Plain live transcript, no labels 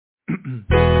Good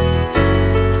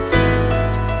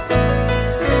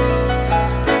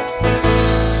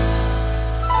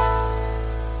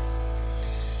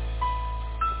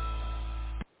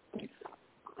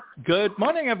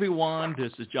morning, everyone.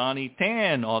 This is Johnny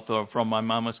Tan, author of From My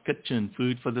Mama's Kitchen,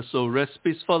 Food for the Soul,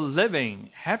 Recipes for Living.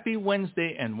 Happy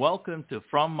Wednesday and welcome to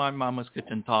From My Mama's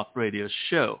Kitchen Talk Radio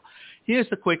Show. Here's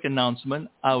a quick announcement.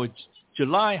 Our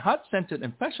July heart-centered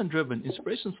and passion-driven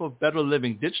Inspirations for Better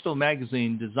Living digital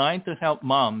magazine designed to help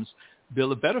moms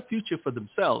build a better future for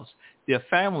themselves, their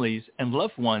families, and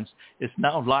loved ones is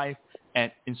now live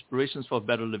at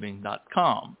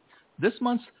inspirationsforbetterliving.com. This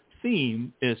month's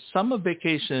theme is summer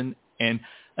vacation and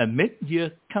a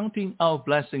mid-year counting our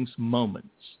blessings moments.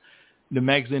 The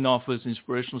magazine offers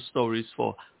inspirational stories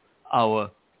for our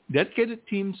dedicated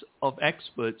teams of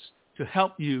experts to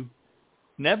help you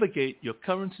navigate your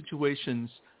current situations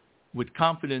with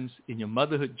confidence in your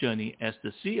motherhood journey as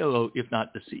the COO, if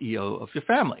not the CEO of your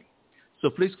family. So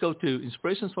please go to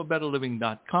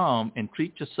inspirationsforbetterliving.com and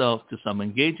treat yourself to some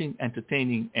engaging,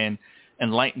 entertaining, and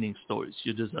enlightening stories.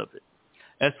 You deserve it.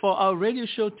 As for our radio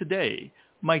show today,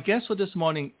 my guest for this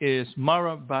morning is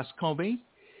Mara Branscombe.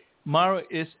 Mara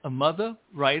is a mother,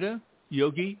 writer,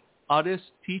 yogi, artist,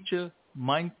 teacher,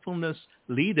 mindfulness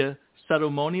leader,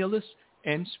 ceremonialist,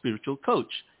 and spiritual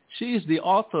coach. She is the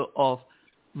author of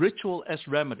Rituals and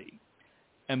Ceremonies,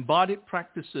 Embodied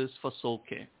Practices for Soul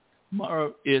Care.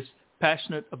 Mara is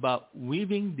passionate about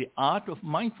weaving the art of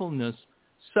mindfulness,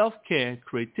 self-care,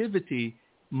 creativity,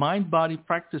 mind-body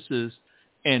practices,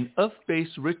 and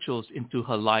earth-based rituals into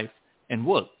her life and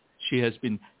work. She has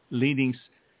been leading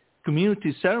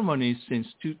community ceremonies since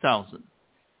 2000.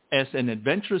 As an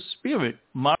adventurous spirit,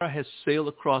 Mara has sailed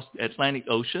across the Atlantic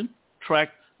Ocean,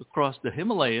 trekked across the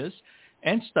Himalayas,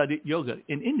 and studied yoga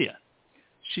in India.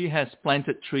 She has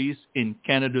planted trees in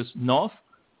Canada's north,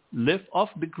 lived off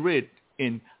the grid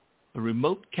in a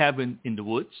remote cabin in the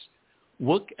woods,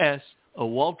 worked as a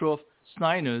Waldorf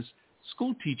Steiner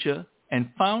School teacher, and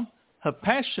found her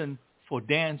passion for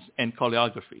dance and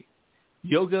choreography.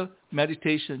 Yoga,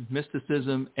 meditation,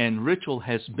 mysticism, and ritual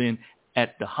has been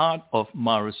at the heart of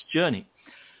Mara's journey.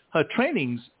 Her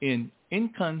trainings in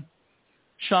Incan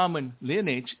Shaman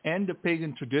lineage and the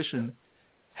Pagan tradition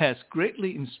has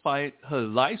greatly inspired her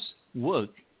life's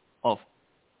work of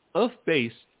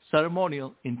earth-based,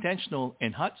 ceremonial, intentional,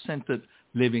 and heart-centered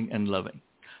living and loving.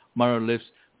 Mara lives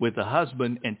with her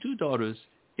husband and 2 daughters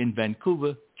in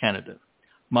Vancouver, Canada.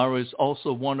 Mara is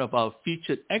also one of our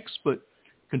featured expert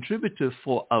contributors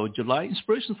for our July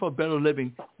Inspirations for Better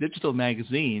Living digital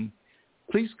magazine.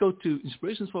 Please go to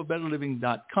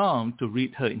inspirationsforbetterliving.com to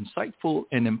read her insightful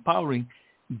and empowering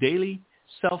daily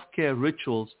self-care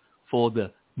rituals for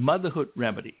the motherhood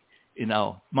remedy in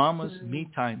our Mama's Me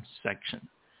Time section.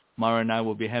 Mara and I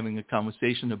will be having a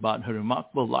conversation about her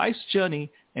remarkable life's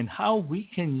journey and how we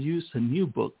can use her new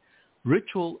book,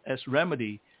 Ritual as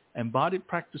Remedy, Embodied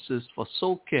Practices for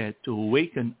Soul Care to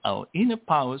awaken our inner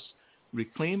powers,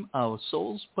 reclaim our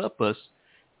soul's purpose,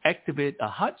 activate a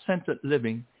heart-centered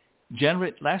living,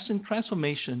 generate lasting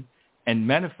transformation, and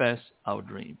manifest our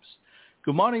dreams.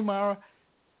 Good morning, Mara.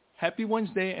 Happy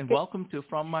Wednesday, and welcome to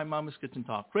From My Mama's Kitchen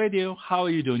Talk Radio. How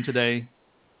are you doing today?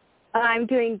 I'm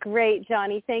doing great,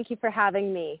 Johnny. Thank you for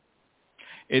having me.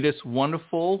 It is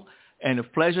wonderful and a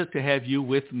pleasure to have you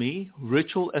with me.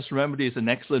 Ritual as Remedy is an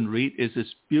excellent read. It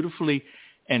is beautifully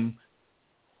and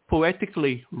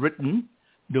poetically written.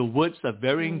 The words are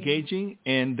very engaging,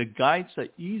 and the guides are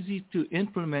easy to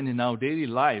implement in our daily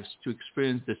lives to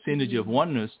experience the synergy of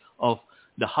oneness of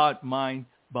the heart, mind,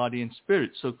 body, and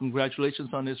spirit. So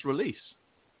congratulations on this release.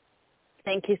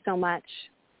 Thank you so much.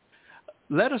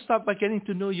 Let us start by getting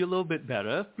to know you a little bit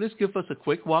better. Please give us a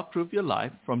quick walkthrough of your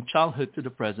life from childhood to the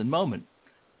present moment.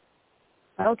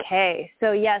 Okay,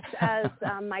 so yes, as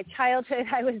my childhood,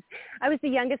 I was the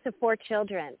youngest of 4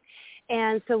 children,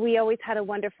 and so we always had a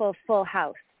wonderful full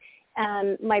house.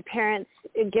 And my parents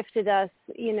gifted us,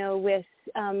 with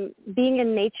being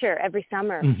in nature every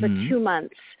summer for 2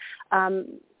 months.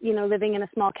 Living in a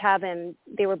small cabin.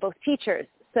 They were both teachers,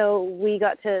 so we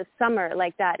got to summer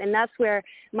like that, and that's where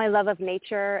my love of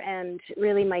nature and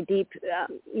really my deep,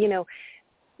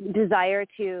 desire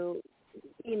to,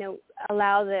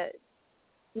 allow the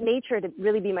nature to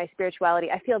really be my spirituality.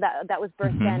 I feel that was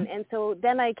birthed then. And so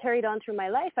then I carried on through my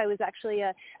life. I was actually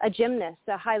a gymnast,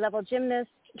 a high-level gymnast,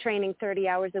 training 30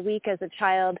 hours a week as a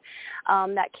child.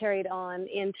 That carried on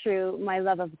in through my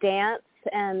love of dance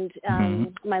and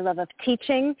my love of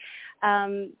teaching.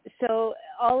 So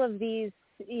all of these,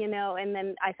 and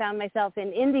then I found myself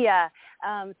in India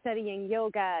studying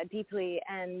yoga deeply.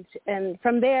 And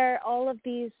from there, all of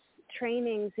these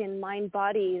trainings in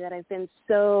mind-body that I've been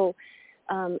so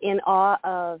in awe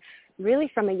of, really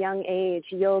from a young age: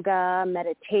 yoga,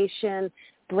 meditation,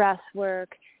 breath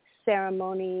work,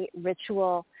 ceremony,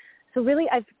 ritual. So really,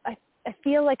 I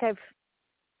feel like I've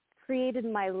created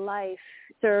my life,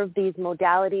 serve these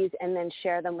modalities, and then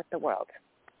share them with the world.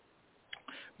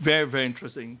 Very, very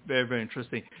interesting. Very, very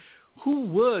interesting. Who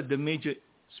were the major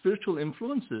spiritual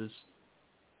influences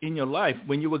in your life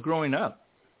when you were growing up?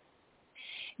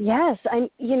 Yes,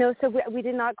 so we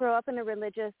did not grow up in a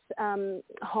religious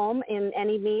home in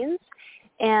any means.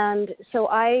 And so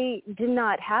I did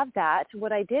not have that.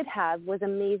 What I did have was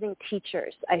amazing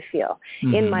teachers, I feel,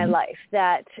 in my life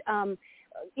that,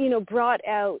 brought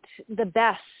out the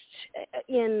best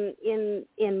in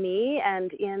me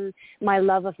and in my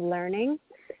love of learning.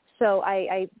 So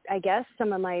I guess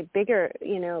some of my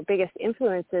biggest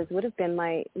influences would have been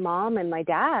my mom and my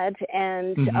dad,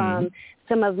 and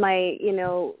some of my,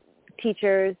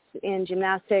 teachers in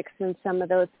gymnastics, and some of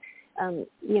those,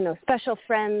 special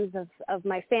friends of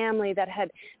my family that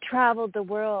had traveled the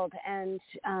world. And,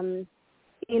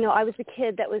 I was a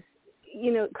kid that was,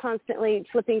 constantly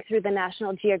flipping through the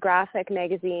National Geographic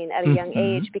magazine at a young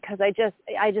age, because I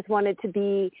just wanted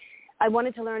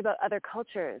to learn about other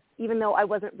cultures, even though I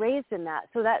wasn't raised in that.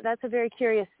 So that's a very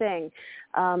curious thing.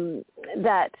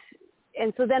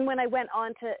 And so then when I went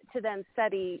on to then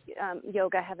study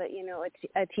yoga, I have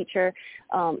a teacher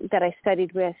that I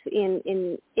studied with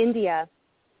in India,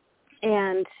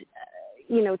 and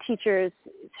teachers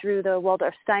through the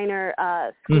Waldorf Steiner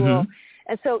School.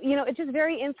 And so, it's just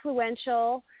very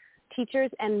influential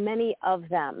teachers, and many of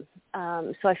them.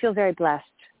 So I feel very blessed.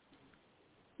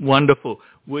 Wonderful.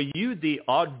 Were you the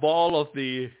oddball of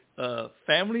the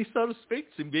family, so to speak,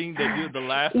 being that you're the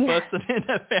last person in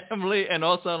the family, and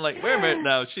also I'm like, wait a minute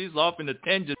now, she's off in a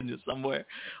tangent somewhere?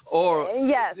 Or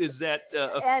is that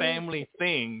a family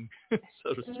thing,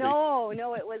 so to speak? No,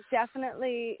 it was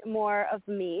definitely more of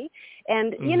me.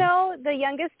 And, the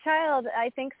youngest child,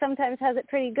 I think, sometimes has it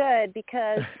pretty good,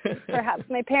 because perhaps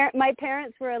my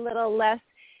parents were a little less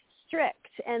strict,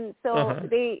 and so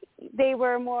they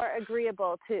were more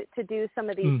agreeable to do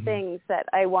some of these things that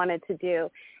I wanted to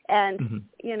do. And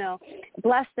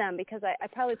bless them, because I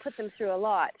probably put them through a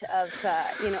lot of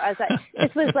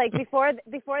this was like before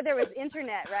there was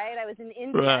internet, right? I was in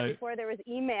India before there was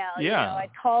email.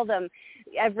 I'd call them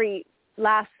every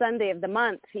last Sunday of the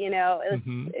month. It was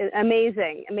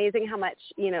amazing how much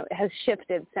has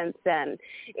shifted since then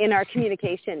in our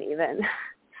communication even.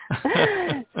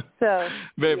 So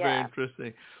very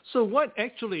interesting. So what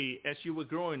actually, as you were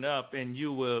growing up and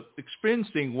you were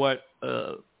experiencing what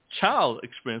child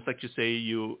experience, like you say,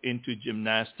 you into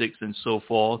gymnastics and so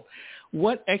forth,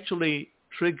 what actually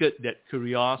triggered that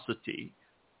curiosity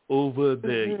over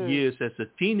the years as a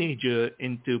teenager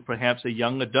into perhaps a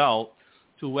young adult,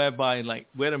 to whereby, like,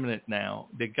 wait a minute now,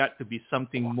 there got to be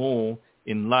something more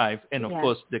in life, and of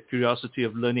course the curiosity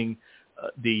of learning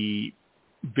the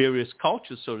various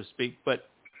cultures, so to speak. But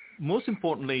most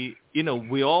importantly,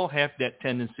 we all have that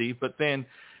tendency, but then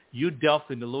you delved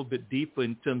in a little bit deeper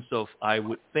in terms of, I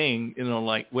would think,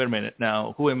 like, wait a minute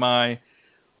now, who am I?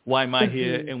 Why am I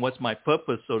here? And what's my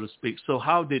purpose, so to speak? So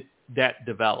how did that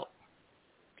develop?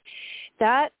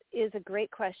 That is a great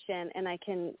question, and I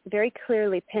can very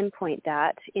clearly pinpoint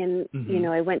that in,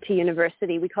 I went to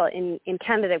university. We call it, in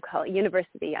Canada, we call it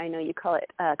university. I know you call it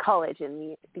college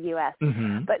in the U.S.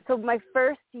 But so my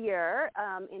first year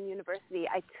in university,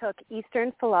 I took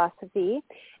Eastern philosophy,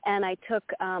 and I took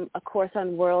a course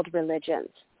on world religions.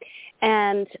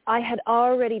 And I had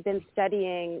already been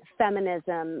studying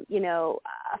feminism,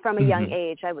 from a young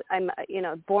age. I'm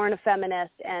born a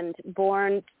feminist and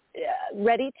born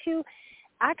ready to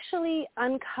actually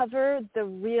uncover the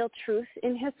real truth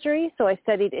in history. So I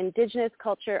studied indigenous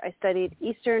culture, I studied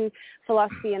Eastern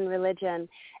philosophy and religion,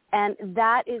 and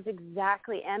that is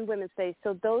exactly, and women's studies.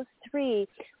 So those three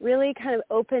really kind of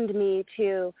opened me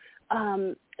to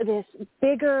this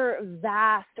bigger,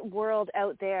 vast world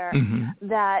out there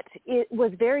that it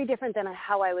was very different than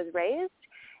how I was raised.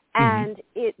 And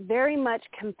it very much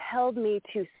compelled me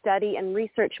to study and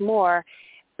research more,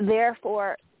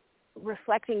 therefore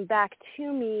reflecting back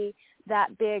to me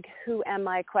that big who am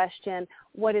I question,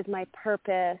 what is my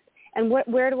purpose, and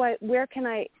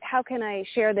how can I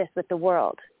share this with the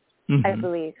world, I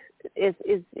believe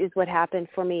is what happened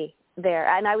for me there.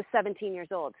 And I was 17 years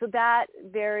old. So that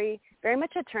very, very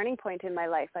much a turning point in my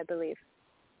life, I believe.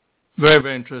 Very,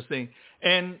 very interesting.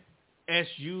 And as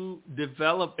you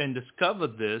developed and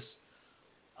discovered this,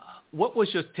 what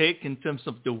was your take in terms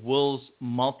of the world's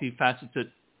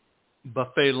multifaceted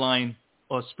buffet line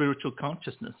or spiritual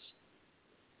consciousness?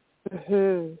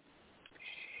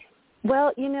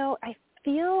 Well, I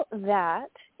feel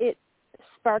that it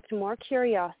sparked more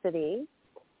curiosity.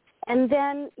 And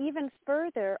then even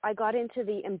further, I got into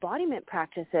the embodiment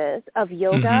practices of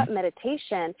yoga,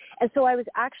 meditation. And so I was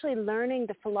actually learning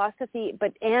the philosophy,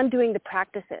 and doing the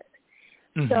practices.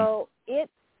 So it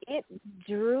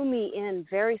drew me in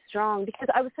very strong because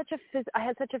I was I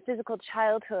had such a physical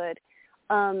childhood,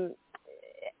 being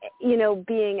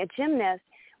a gymnast.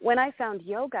 When I found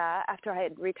yoga after I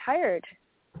had retired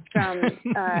from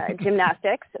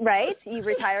gymnastics, right? You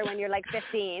retire when you're like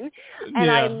 15.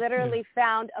 And I literally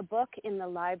found a book in the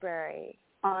library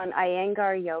on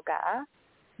Iyengar yoga.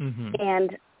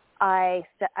 And I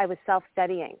was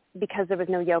self-studying because there was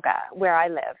no yoga where I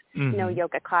lived, no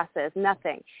yoga classes,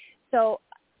 nothing. So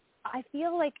I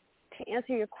feel like, to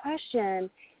answer your question,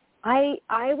 I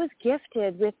was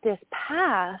gifted with this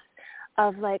path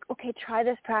of like, okay, try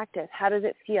this practice. How does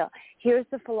it feel? Here's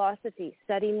the philosophy.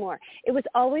 Study more. It was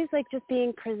always like just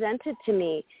being presented to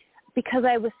me because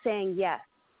I was saying yes.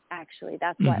 Actually,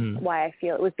 that's why I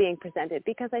feel it was being presented,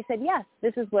 because I said, yes,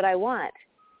 this is what I want.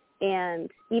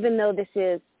 And even though this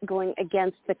is going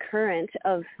against the current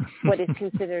of what is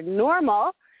considered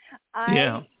normal,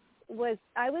 I was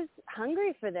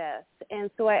hungry for this. And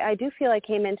so I do feel I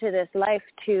came into this life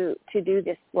to do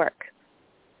this work.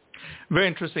 Very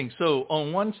interesting. So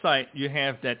on one side, you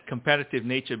have that competitive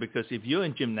nature, because if you're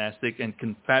in gymnastics and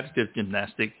competitive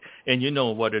gymnastics, and you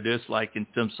know what it is like in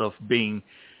terms of being,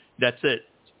 that's it.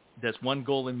 There's one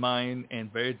goal in mind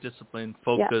and very disciplined,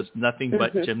 focused, nothing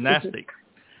but gymnastics.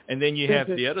 And then you have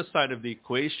the other side of the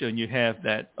equation. You have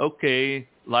that, okay,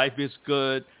 life is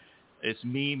good. It's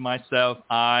me, myself,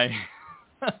 I,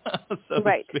 so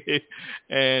to speak,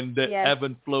 and the ebb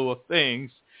and flow of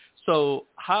things. So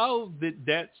how did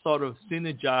that sort of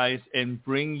synergize and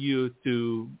bring you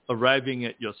to arriving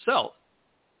at yourself,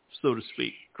 so to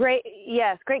speak? Great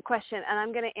question. And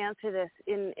I'm going to answer this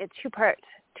in two parts.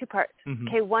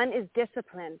 Okay, one is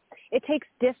discipline. It takes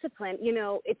discipline,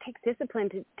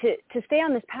 to stay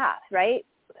on this path, right?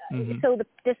 So the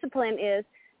discipline is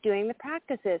doing the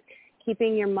practices,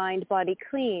 keeping your mind, body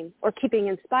clean, or keeping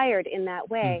inspired in that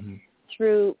way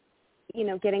through,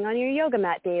 getting on your yoga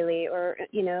mat daily, or,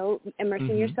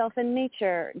 immersing yourself in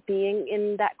nature, being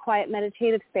in that quiet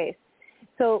meditative space.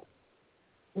 So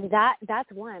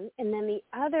that's one. And then the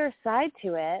other side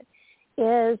to it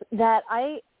is that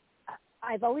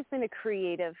I've always been a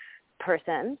creative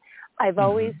person. I've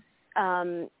always,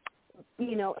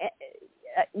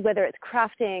 whether it's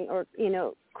crafting or,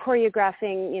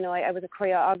 choreographing, I was a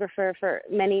choreographer for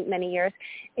many, many years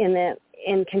in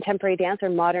contemporary dance or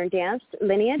modern dance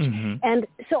lineage. And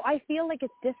so I feel like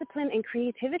it's discipline and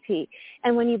creativity.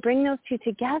 And when you bring those two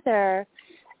together,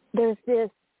 there's this,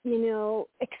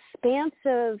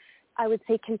 expansive, I would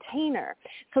say, container.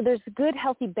 So there's good,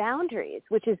 healthy boundaries,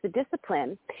 which is the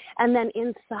discipline. And then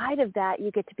inside of that,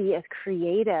 you get to be as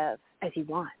creative as you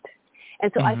want.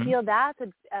 And so I feel that's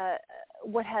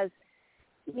what has,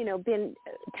 been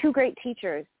two great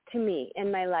teachers to me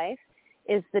in my life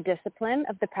is the discipline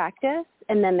of the practice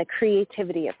and then the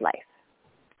creativity of life.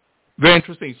 Very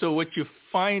interesting. So what you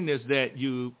find is that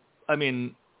in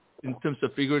terms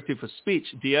of figurative speech,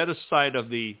 the other side of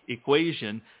the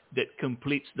equation that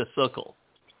completes the circle.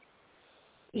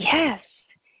 Yes.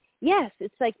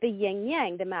 It's like the yin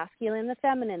yang, the masculine, the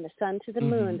feminine, the sun to the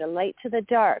moon, the light to the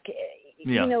dark.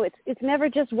 It's never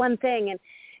just one thing.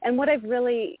 And what I've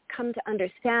really come to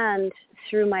understand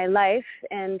through my life,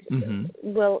 and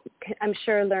will, I'm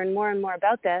sure, learn more and more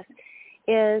about this,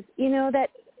 is,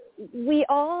 that we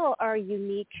all are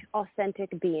unique,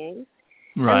 authentic beings.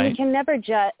 Right. And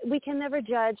we can never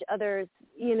judge others,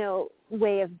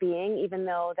 way of being, even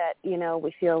though that,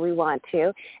 we feel we want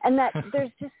to. And that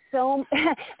there's just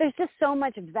so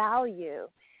much value,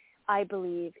 I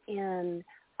believe, in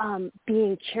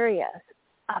being curious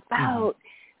about,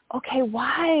 okay,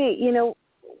 why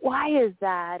is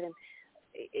that? And,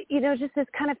 just this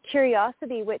kind of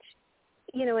curiosity, which,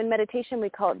 in meditation we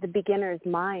call it the beginner's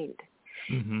mind.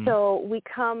 So we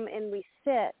come and we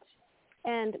sit,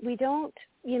 and we don't,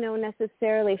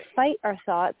 necessarily fight our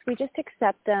thoughts. We just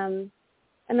accept them,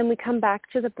 and then we come back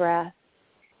to the breath,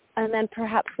 and then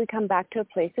perhaps we come back to a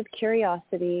place of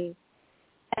curiosity,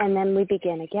 and then we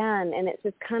begin again. And it's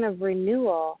this kind of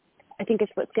renewal. I think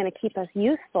it's what's going to keep us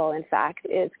useful, in fact,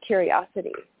 is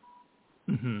curiosity.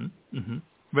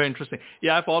 Very interesting.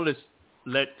 Yeah, I've always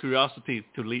let curiosity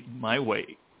to lead my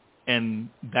way. And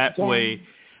that way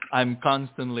I'm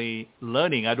constantly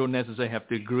learning. I don't necessarily have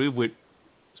to agree with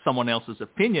someone else's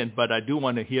opinion, but I do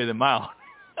want to hear them out.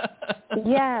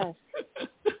 Yes.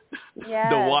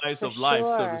 The whys of life,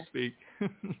 so to speak.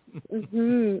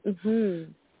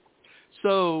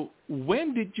 So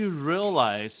when did you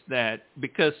realize that,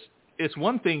 because it's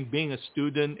one thing being a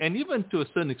student and even to a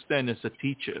certain extent as a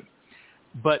teacher,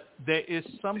 but there is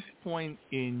some point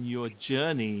in your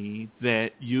journey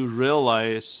that you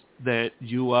realize that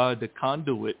you are the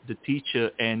conduit, the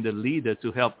teacher, and the leader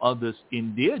to help others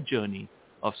in their journey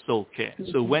of soul care.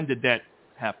 So when did that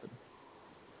happen?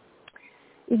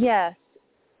 Yes.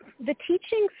 The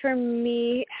teaching for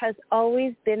me has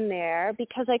always been there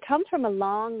because I come from a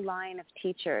long line of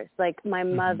teachers, like my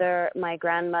mother, my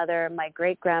grandmother, my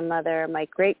great-grandmother, my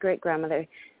great-great-grandmother,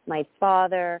 my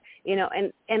father, and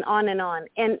on and on.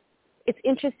 And it's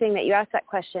interesting that you asked that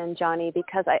question, Johnny,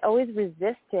 because I always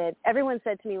resisted. Everyone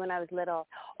said to me when I was little,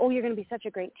 oh, you're going to be such a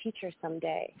great teacher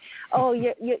someday. Oh,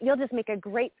 you'll just make a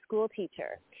great school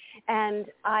teacher. And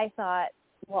I thought,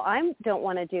 well, I don't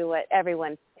want to do what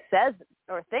everyone says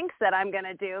or thinks that I'm going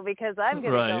to do because I'm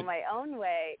going to go my own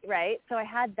way, right? So I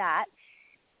had that.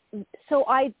 So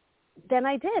I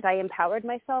did. I empowered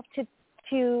myself to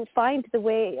find the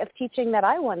way of teaching that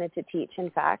I wanted to teach, in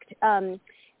fact. And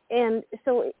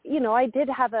so, I did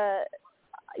have I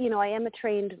am a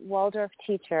trained Waldorf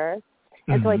teacher.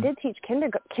 And so I did teach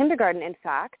kindergarten, in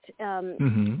fact.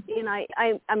 And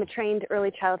I'm a trained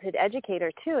early childhood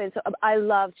educator, too. And so I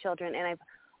love children, and I've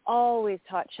always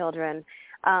taught children.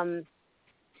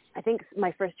 I think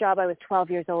my first job, I was 12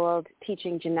 years old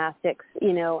teaching gymnastics,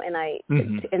 and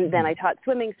then I taught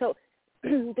swimming. So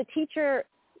the teacher,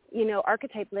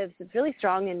 archetype lives really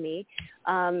strong in me.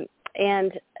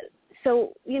 And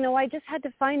so, I just had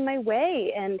to find my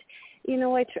way. And,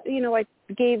 I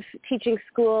gave teaching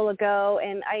school a go,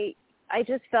 and I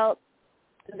just felt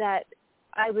that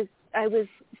I was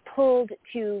pulled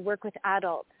to work with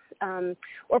adults,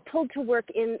 or pulled to work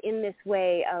in this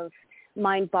way of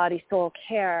mind, body, soul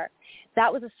care.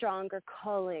 That was a stronger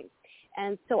calling.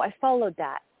 And so I followed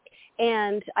that.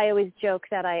 And I always joke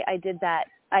that I did that.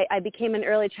 I became an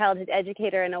early childhood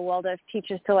educator and a Waldorf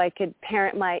teacher so I could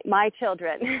parent my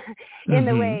children in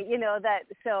the way,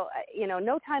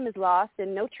 no time is lost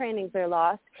and no trainings are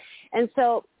lost. And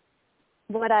so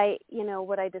what I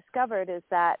discovered is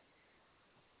that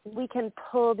we can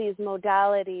pull these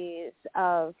modalities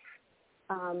of,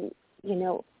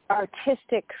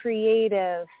 artistic,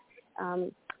 creative,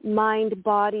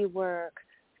 mind-body work,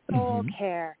 soul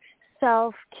care,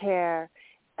 self-care,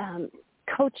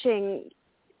 coaching,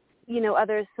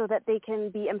 others so that they can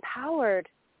be empowered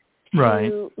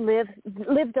to live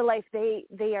the life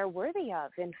they are worthy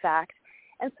of, in fact.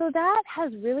 And so that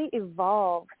has really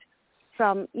evolved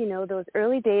from, those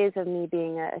early days of me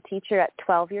being a teacher at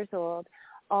 12 years old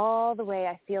all the way.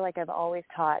 I feel like I've always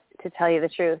taught, to tell you the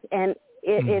truth. And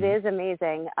it is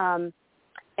amazing.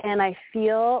 And I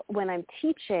feel when I'm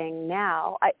teaching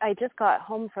now, I just got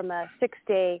home from a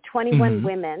 6-day, 21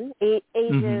 women,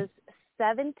 ages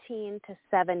 17 to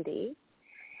 70.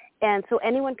 And so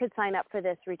anyone could sign up for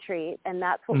this retreat. And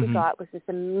that's what we got, was this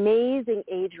amazing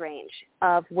age range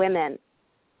of women.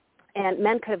 And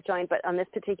men could have joined, but on this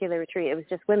particular retreat, it was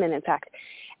just women, in fact.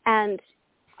 And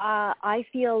I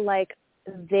feel like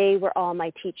they were all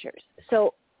my teachers.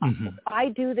 So I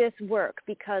do this work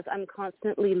because I'm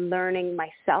constantly learning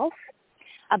myself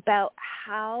about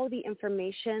how the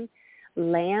information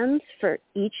lands for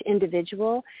each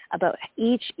individual, about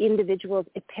each individual's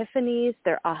epiphanies,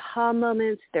 their aha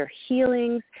moments, their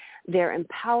healings, their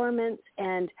empowerments.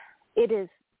 And it is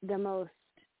the most,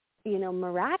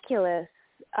 miraculous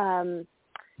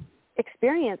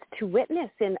experience to witness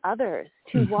in others,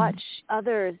 to watch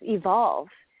others evolve,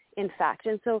 in fact.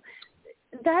 And so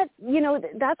that,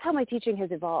 that's how my teaching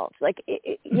has evolved. Like,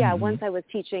 once I was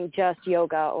teaching just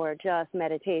yoga or just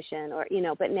meditation or,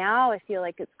 but now I feel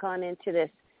like it's gone into this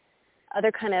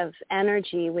other kind of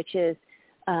energy, which is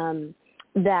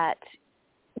that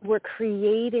we're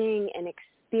creating an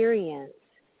experience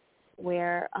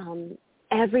where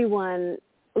everyone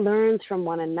learns from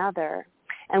one another.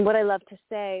 And what I love to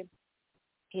say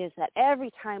is that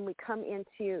every time we come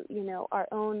into, our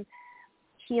own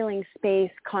healing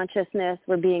space, consciousness,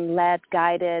 we're being led,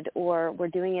 guided, or we're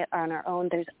doing it on our own,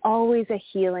 there's always a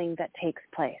healing that takes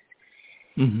place.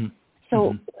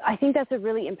 So I think that's a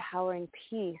really empowering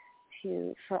piece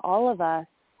for all of us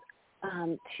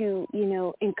to,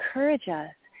 encourage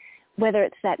us, whether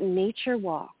it's that nature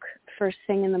walk first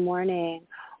thing in the morning,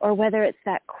 or whether it's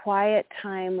that quiet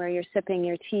time where you're sipping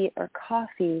your tea or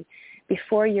coffee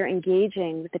before you're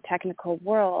engaging with the technical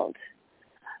world,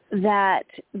 that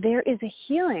there is a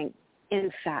healing,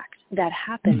 in fact, that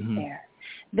happens there.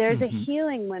 There's a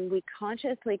healing when we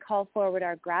consciously call forward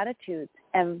our gratitudes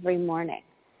every morning.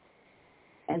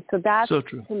 And so that's, so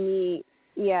true. To me,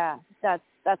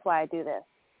 that's why I do this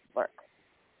work.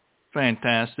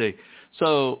 Fantastic.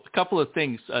 So a couple of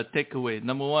things, takeaway.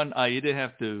 Number one, I either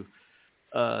have to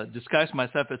disguise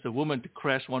myself as a woman to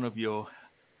crash one of your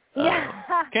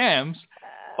camps,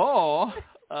 or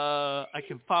I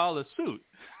can file a suit.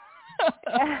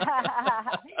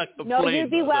 No,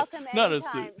 you'd be welcome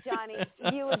anytime, Johnny.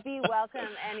 You would be welcome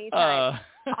anytime.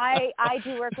 I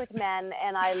do work with men,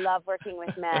 and I love working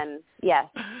with men. Yes.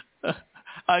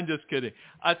 I'm just kidding.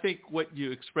 I think what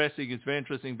you're expressing is very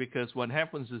interesting, because what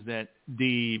happens is that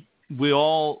we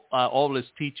all are always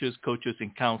teachers, coaches,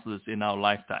 and counselors in our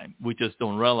lifetime. We just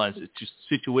don't realize it. Just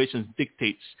situations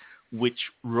dictates which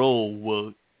role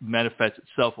will manifest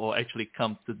itself or actually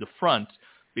come to the front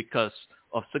because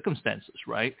of circumstances,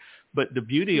 right? But the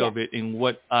beauty of it, in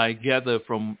what I gather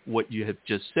from what you have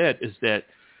just said, is that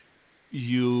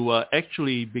you are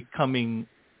actually becoming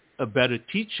a better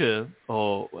teacher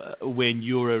or when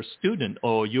you're a student,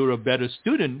 or you're a better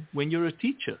student when you're a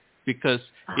teacher, because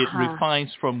it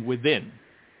refines from within.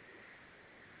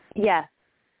 Yes,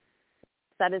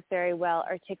 that is very well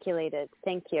articulated.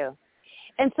 Thank you.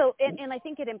 And so, and I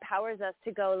think it empowers us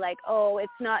to go like, oh,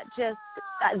 it's not just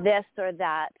this or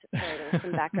that. Sorry, there was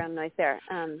some background noise there.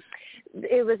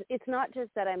 It's not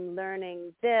just that I'm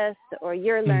learning this or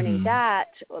you're learning that,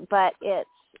 but it's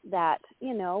that,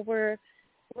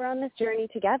 we're on this journey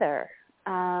together.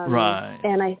 Right.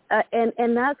 And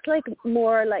and that's like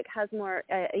more like has more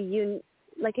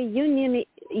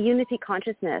unity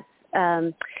consciousness,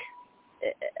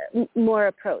 more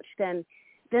approach than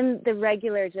the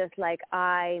regular just like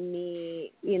I,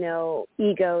 me, ego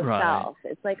self.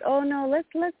 It's like, oh no, let's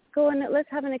go and let's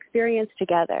have an experience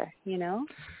together,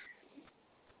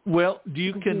 Well,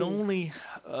 you can only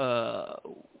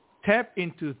tap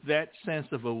into that sense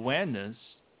of awareness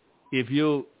if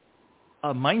you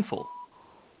are mindful.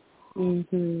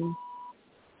 Mm-hmm.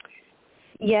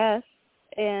 Yes,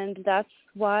 and that's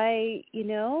why,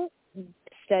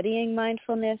 studying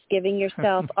mindfulness, giving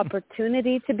yourself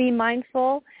opportunity to be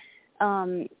mindful.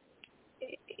 I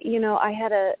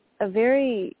had a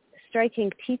very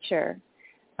striking teacher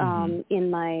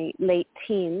in my late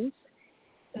teens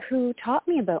who taught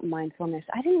me about mindfulness.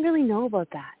 I didn't really know about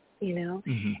that,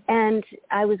 and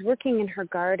I was working in her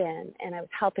garden, and I was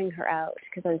helping her out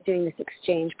because I was doing this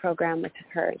exchange program with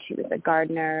her, and she was a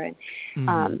gardener,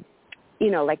 and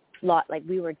like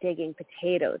we were digging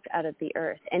potatoes out of the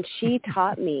earth, and she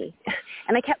taught me,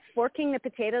 and I kept forking the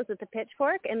potatoes with the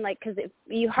pitchfork, and because if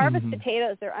you harvest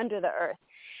potatoes, they're under the earth,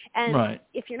 and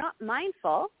if you're not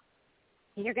mindful,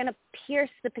 you're going to pierce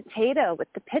the potato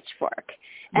with the pitchfork,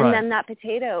 and then that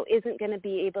potato isn't going to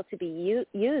be able to be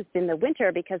used in the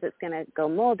winter because it's going to go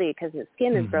moldy because the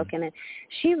skin is broken. And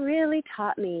she really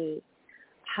taught me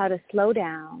how to slow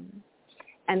down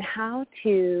and how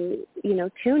to,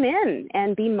 tune in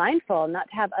and be mindful, not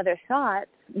to have other thoughts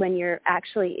when you're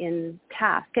actually in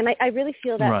task. And I really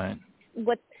feel that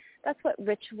that's what the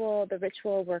ritual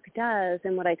work does,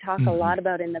 and what I talk a lot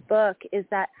about in the book is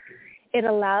that it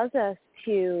allows us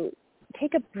to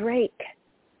take a break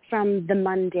from the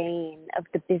mundane of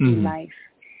the busy life.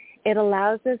 It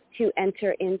allows us to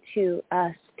enter into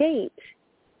a state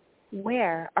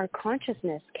where our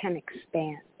consciousness can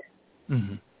expand.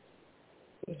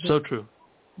 So true.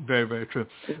 Very, very true.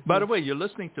 By the way, you're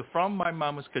listening to From My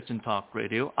Mama's Kitchen Talk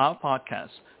Radio. Our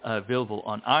podcasts are available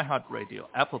on iHeartRadio,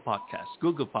 Apple Podcasts,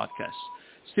 Google Podcasts,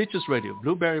 Stitches Radio,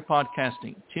 Blueberry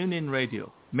Podcasting, TuneIn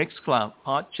Radio, Mixcloud,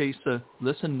 Podchaser,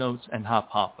 Listen Notes, and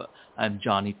Hopper. I'm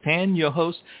Johnny Tan, your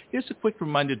host. Here's a quick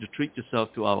reminder to treat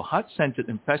yourself to our heart-centered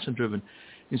and passion-driven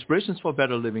Inspirations for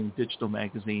Better Living digital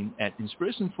magazine at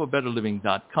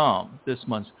inspirationsforbetterliving.com. This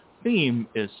month's theme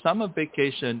is summer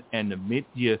vacation and the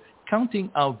mid-year counting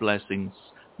our blessings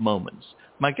moments.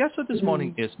 My guest for this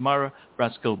morning is Mara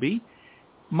Branscombe.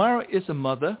 Mara is a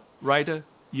mother, writer,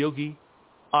 yogi,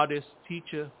 artist,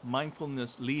 teacher, mindfulness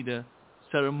leader,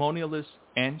 ceremonialist,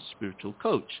 and spiritual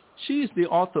coach. She is the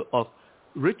author of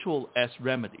Ritual as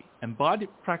Remedy, Embodied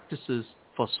Practices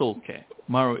for Soul Care.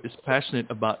 Mara is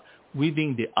passionate about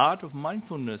weaving the art of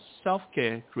mindfulness,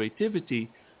 self-care,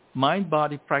 creativity,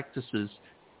 mind-body practices,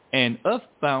 and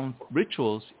earthbound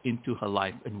rituals into her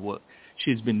life and work.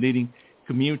 She has been leading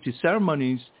community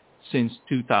ceremonies since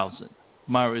 2000.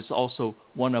 Mara is also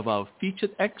one of our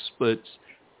featured experts,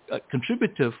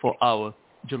 contributor for our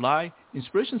July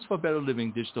Inspirations for Better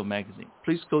Living digital magazine.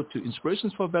 Please go to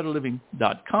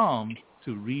inspirationsforbetterliving.com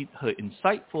to read her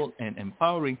insightful and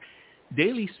empowering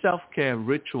daily self-care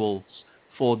rituals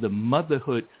for the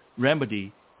motherhood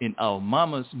remedy in our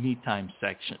Mama's Me Time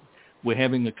section. We're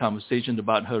having a conversation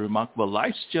about her remarkable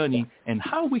life's journey and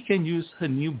how we can use her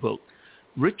new book,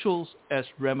 Rituals as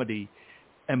Remedy,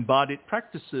 Embodied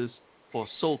Practices for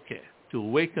soul care to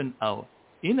awaken our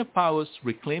inner powers,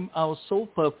 reclaim our soul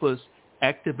purpose,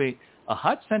 activate a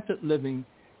heart-centered living,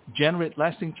 generate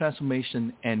lasting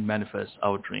transformation, and manifest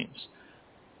our dreams.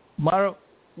 Mara,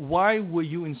 why were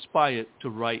you inspired to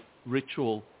write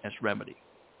Ritual as Remedy?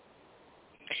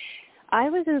 I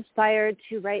was inspired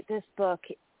to write this book.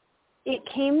 It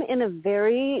came in a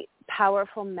very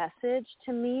powerful message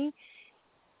to me.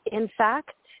 In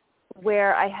fact,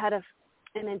 where I had an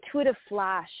intuitive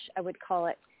flash, I would call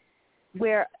it,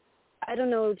 where, I don't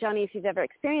know, Johnny, if you've ever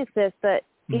experienced this, but,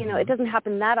 you know, it doesn't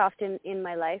happen that often in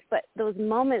my life, but those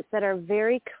moments that are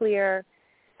very clear,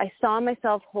 I saw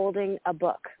myself holding a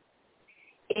book.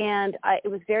 And it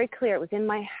was very clear. It was in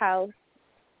my house,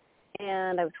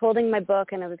 and I was holding my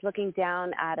book, and I was looking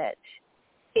down at it.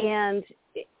 And,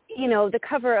 you know, the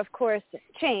cover, of course,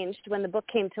 changed when the book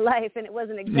came to life, and it was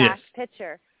an exact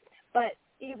picture. But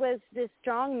it was this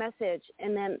strong message,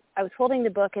 and then I was holding the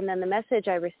book, and then the message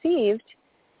I received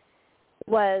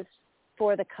was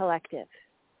for the collective.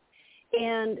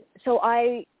 And so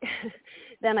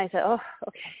then I said, oh,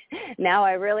 okay, now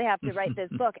I really have to write this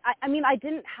book. I mean,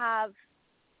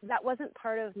 that wasn't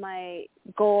part of my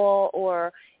goal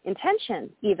or intention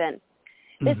even.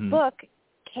 This book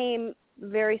came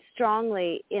very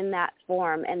strongly in that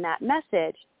form and that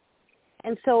message.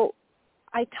 And so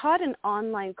I taught an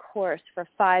online course for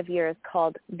 5 years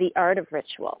called The Art of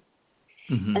Ritual.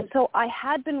 And so I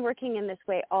had been working in this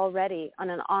way already on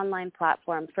an online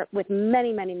platform with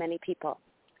many, many, many people.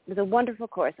 It was a wonderful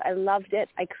course. I loved it.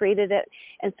 I created it.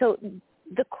 And so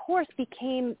the course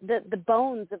became the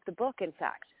bones of the book, in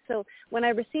fact. So when I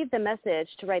received the message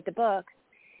to write the book,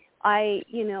 I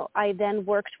then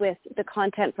worked with the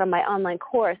content from my online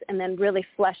course and then really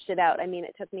fleshed it out. I mean,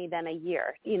 it took me then a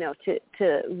year,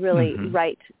 to really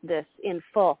write this in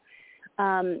full.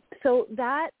 So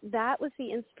that was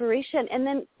the inspiration. And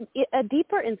then a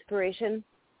deeper inspiration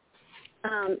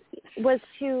was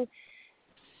to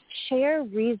share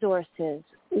resources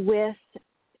with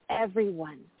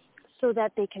everyone so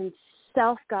that they can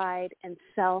self-guide and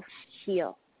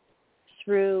self-heal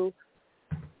through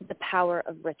the power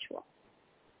of ritual.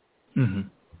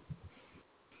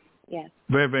 Yes.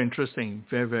 Very, very interesting.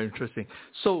 Very, very interesting.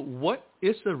 So what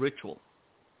is a ritual?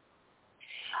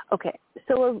 Okay,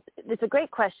 so it's a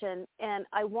great question, and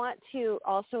I want to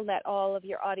also let all of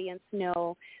your audience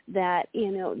know that,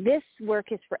 this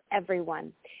work is for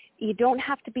everyone. You don't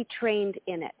have to be trained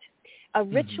in it. A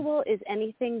ritual is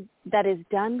anything that is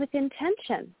done with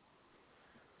intention.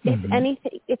 It's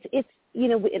anything, it's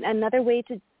another way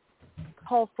to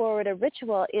call forward a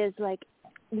ritual is like,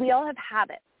 we all have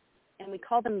habits, and we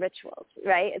call them rituals,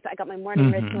 right? I got my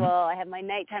morning ritual, I have my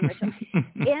nighttime ritual,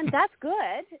 and that's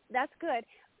good. That's good.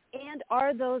 And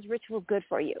are those rituals good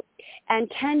for you? And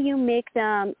can you make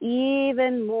them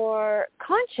even more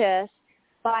conscious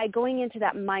by going into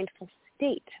that mindful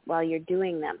state while you're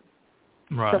doing them?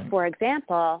 Right. So, for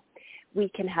example, we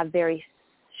can have very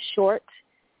short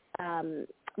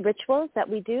rituals that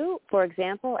we do. For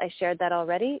example, I shared that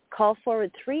already. Call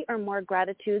forward 3 or more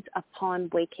gratitudes upon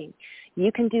waking.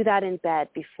 You can do that in bed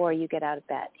before you get out of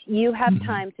bed. You have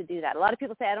time to do that. A lot of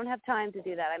people say, I don't have time to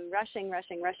do that. I'm rushing.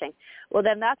 Well,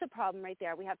 then that's a problem right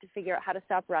there. We have to figure out how to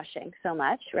stop rushing so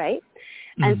much, right?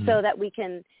 And so that we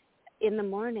can, in the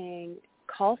morning,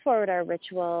 call forward our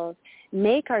rituals,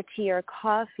 make our tea or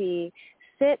coffee,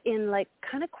 sit in like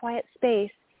kind of quiet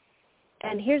space.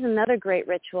 And here's another great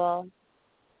ritual.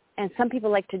 And some people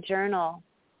like to journal,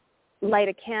 light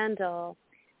a candle,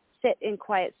 sit in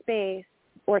quiet space,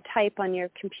 or type on your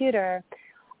computer.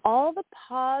 All the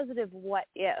positive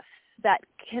what-ifs that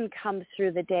can come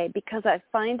through the day, because I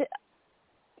find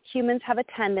humans have a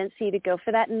tendency to go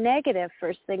for that negative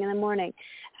first thing in the morning.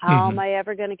 How am I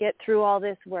ever going to get through all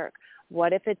this work?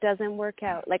 What if it doesn't work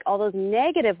out? Like all those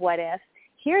negative what-ifs.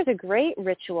 Here's a great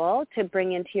ritual to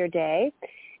bring into your day,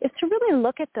 is to really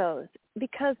look at those,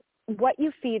 because what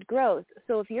you feed grows.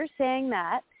 So if you're saying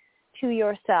that to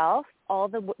yourself, all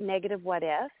the negative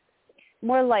what-ifs,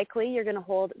 more likely you're going to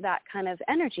hold that kind of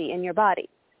energy in your body.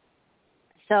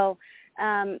 So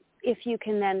if you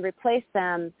can then replace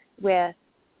them with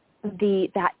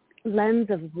that lens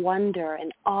of wonder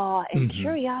and awe and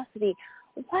curiosity,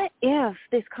 what if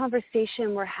this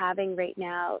conversation we're having right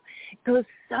now goes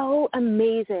so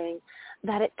amazing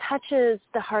that it touches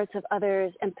the hearts of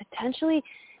others and potentially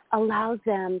allows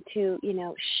them to,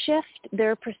 shift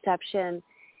their perception,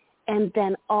 and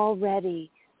then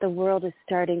already the world is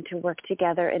starting to work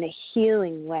together in a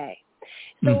healing way.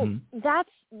 So that's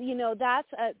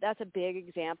a big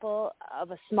example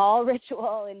of a small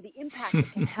ritual and the impact it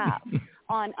can have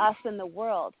on us and the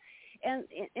world.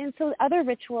 And so other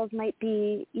rituals might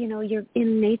be, you're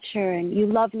in nature and you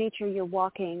love nature, you're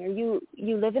walking, or you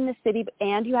live in the city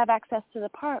and you have access to the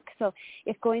park. So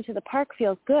if going to the park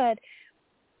feels good,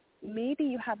 maybe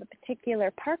you have a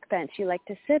particular park bench you like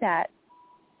to sit at.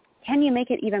 Can you make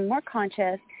it even more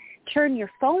conscious? Turn your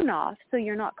phone off so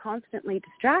you're not constantly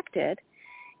distracted,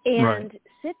 and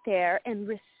sit there and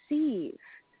receive,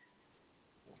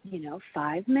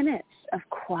 5 minutes of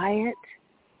quiet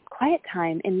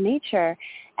time in nature.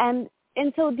 And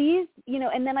so these,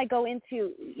 and then I go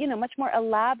into, much more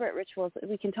elaborate rituals that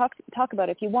we can talk about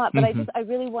if you want, but I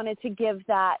really wanted to give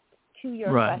that to your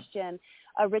question.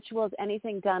 A ritual is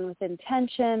anything done with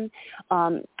intention.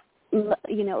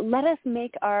 Let us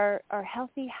make our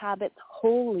healthy habits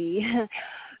holy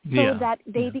so that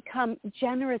they become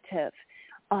generative.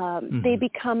 They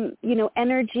become,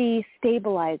 energy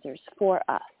stabilizers for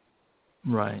us.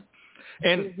 Right.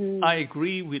 And I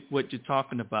agree with what you're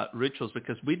talking about, rituals,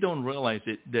 because we don't realize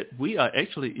it, that we are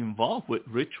actually involved with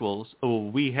rituals,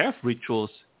 or we have rituals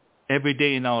every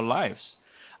day in our lives.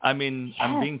 I mean,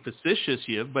 I'm being facetious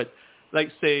here, but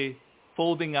like, say,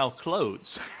 folding our clothes.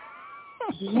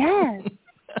 Yes.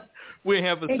 We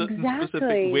have a certain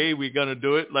specific way we're going to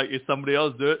do it. Like, if somebody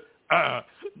else do it,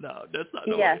 no, that's not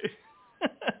the way.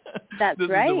 That's this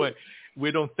right. is the way. We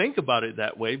don't think about it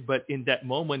that way, but in that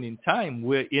moment in time,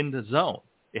 we're in the zone.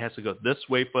 It has to go this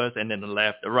way first, and then the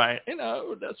left, the right,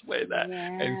 this way, that,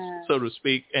 and so to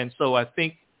speak. And so I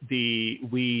think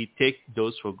we take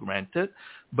those for granted,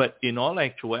 but in all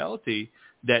actuality,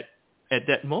 that at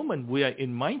that moment we are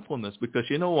in mindfulness, because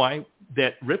you know why?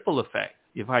 That ripple effect.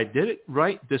 If I did it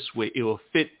right this way, it will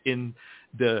fit in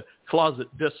the closet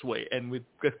this way, and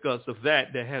because of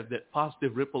that, they have that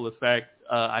positive ripple effect.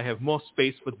 I have more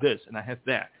space for this, and I have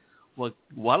that. Well,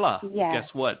 voila! Guess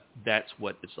what? That's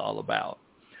what it's all about,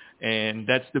 and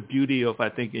that's the beauty of, I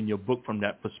think, in your book from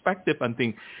that perspective. I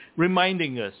think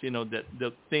reminding us, that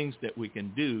the things that we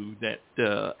can do that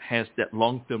has that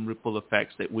long-term ripple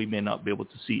effects that we may not be able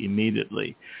to see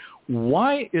immediately.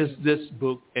 Why is this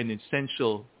book an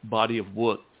essential body of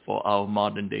work for our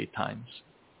modern day times?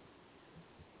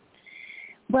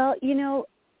 Well,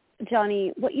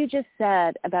 Johnny, what you just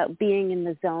said about being in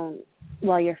the zone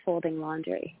while you're folding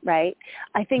laundry, right?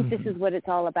 I think this is what it's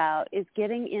all about, is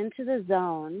getting into the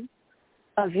zone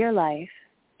of your life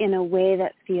in a way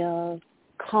that feels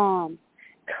calm,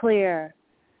 clear,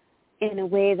 in a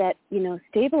way that,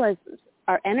 stabilizes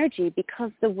our energy,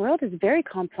 because the world is very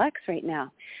complex right now.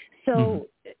 So,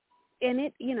 and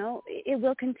it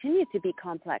will continue to be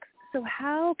complex. So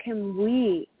how can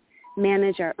we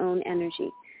manage our own energy?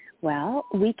 Well,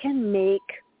 we can make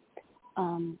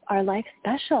our life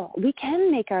special. We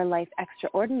can make our life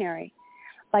extraordinary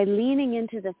by leaning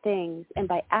into the things and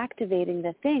by activating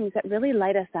the things that really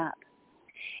light us up.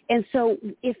 And so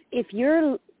if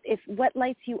what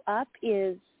lights you up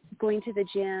is going to the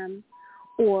gym,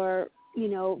 or,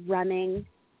 running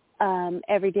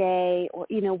every day, or,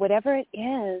 whatever it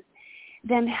is,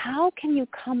 then how can you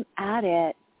come at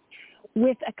it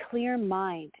with a clear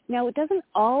mind? Now, it doesn't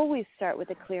always start with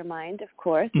a clear mind, of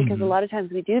course, because a lot of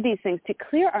times we do these things to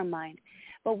clear our mind.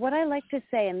 But what I like to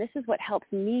say, and this is what helps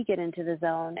me get into the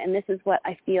zone, and this is what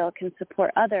I feel can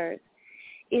support others,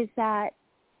 is that,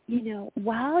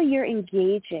 while you're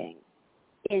engaging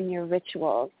in your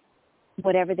rituals,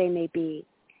 whatever they may be,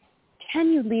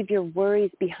 can you leave your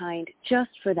worries behind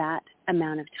just for that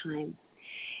amount of time?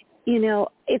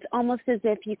 It's almost as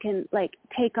if you can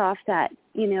take off that,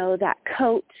 that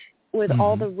coat with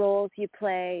all the roles you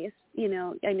play. I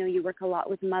know you work a lot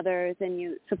with mothers and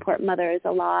you support mothers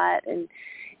a lot, and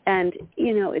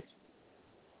it's,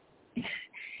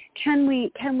 can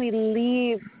we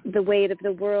leave the weight of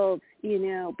the world,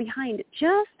 behind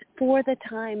just for the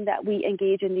time that we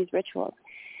engage in these rituals?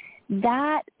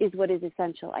 That is what is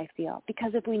essential, I feel,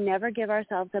 because if we never give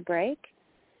ourselves a break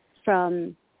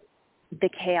from the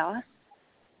chaos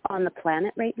on the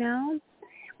planet right now,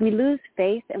 we lose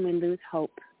faith and we lose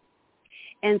hope.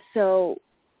 And so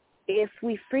if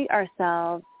we free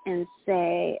ourselves and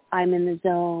say, I'm in the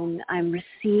zone, I'm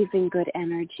receiving good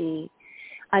energy,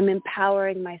 I'm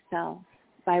empowering myself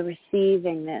by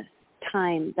receiving this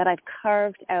time that I've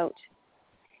carved out,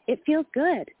 it feels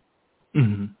good.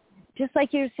 Just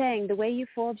like you're saying, the way you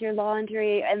fold your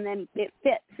laundry and then it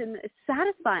fits and it's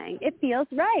satisfying. It feels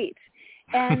right.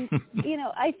 And,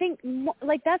 I think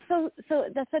that's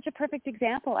that's such a perfect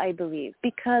example, I believe,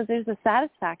 because there's a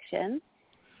satisfaction.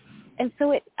 And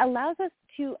so it allows us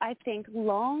to, I think,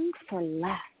 long for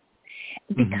less.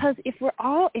 Because if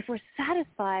we're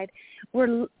satisfied,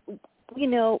 we'll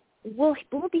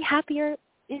be happier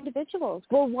individuals.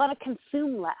 We'll want to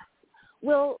consume less.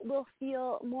 we'll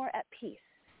feel more at peace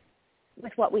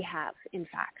with what we have, in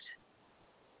fact.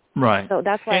 Right. So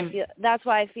that's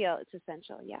why I feel it's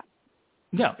essential. Yeah.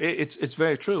 Yeah, it's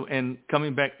very true. And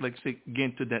coming back, like say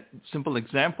again to that simple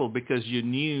example, because you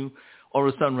knew all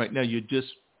of a sudden right now you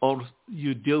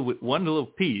deal with one little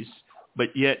piece, but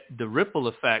yet the ripple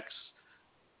effects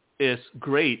is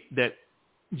great that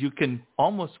you can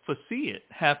almost foresee it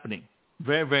happening.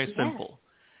 Very, very simple.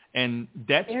 And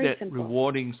that's very that simple.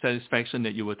 Rewarding satisfaction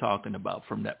that you were talking about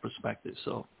from that perspective.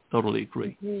 So totally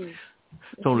agree.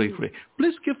 Totally agree.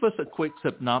 Please give us a quick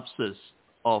synopsis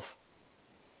of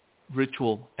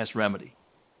Ritual as Remedy.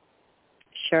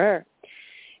 Sure.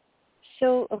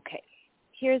 So, okay,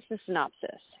 here's the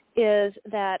synopsis, is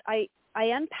that I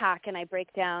unpack and I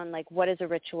break down, like, what is a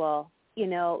ritual,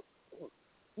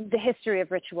 the history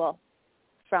of ritual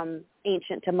from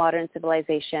ancient to modern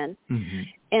civilization.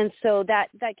 And so that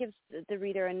gives the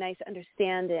reader a nice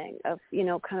understanding of,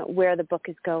 kind of where the book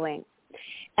is going.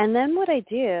 And then what I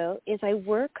do is I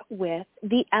work with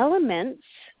the elements: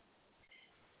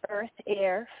 earth,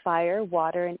 air, fire,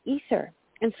 water, and ether.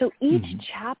 And so each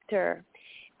chapter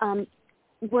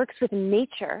works with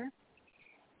nature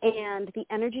and the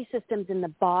energy systems in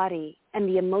the body and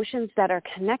the emotions that are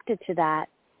connected to that,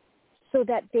 so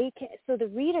that the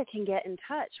reader can get in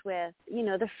touch with,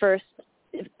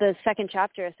 the second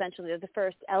chapter, essentially, the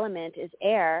first element is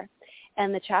air,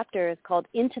 and the chapter is called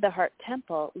Into the Heart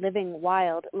Temple, Living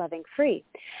Wild, Loving Free.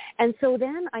 And so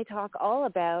then I talk all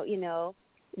about,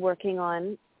 working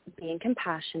on being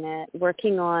compassionate,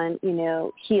 working on,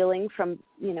 healing from,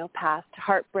 past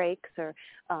heartbreaks, or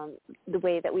the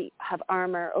way that we have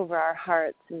armor over our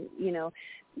hearts, and,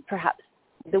 perhaps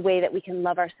the way that we can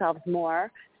love ourselves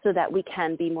more so that we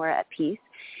can be more at peace.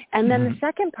 And then the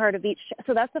second part of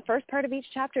so that's the first part of each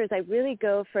chapter, is I really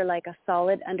go for like a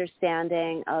solid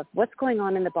understanding of what's going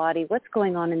on in the body, what's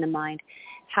going on in the mind,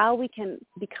 how we can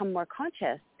become more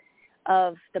conscious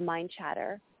of the mind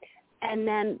chatter. And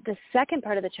then the second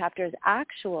part of the chapter is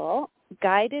actual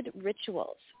guided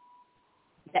rituals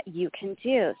that you can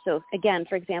do. So again,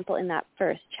 for example, in that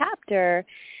first chapter,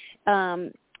 I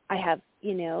have,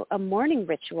 a morning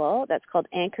ritual that's called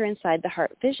Anchor Inside the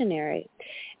Heart Visionary.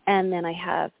 And then I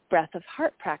have breath of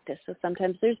heart practice. So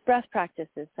sometimes there's breath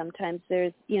practices. Sometimes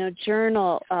there's,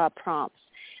 journal prompts.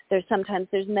 Sometimes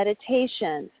there's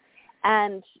meditation.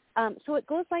 And so it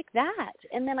goes like that.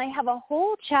 And then I have a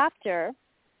whole chapter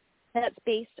that's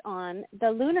based on the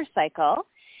lunar cycle,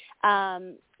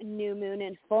 new moon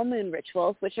and full moon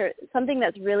rituals, which are something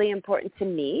that's really important to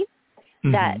me,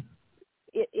 that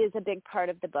it is a big part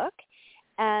of the book.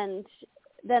 And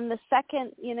then the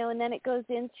second, and then it goes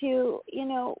into,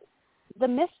 the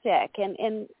mystic,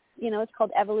 and it's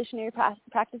called Evolutionary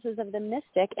Practices of the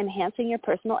Mystic, Enhancing Your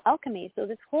Personal Alchemy. So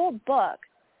this whole book,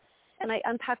 and I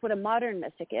unpack what a modern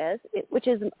mystic is, which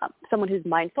is someone who's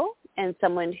mindful and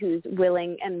someone who's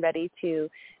willing and ready to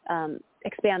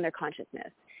expand their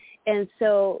consciousness. And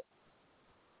so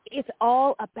it's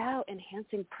all about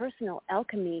enhancing personal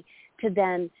alchemy to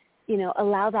then,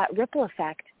 allow that ripple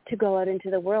effect to go out into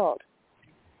the world.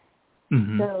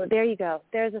 So there you go.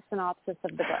 There's a synopsis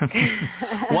of the book.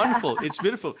 Wonderful. It's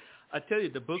beautiful. I tell you,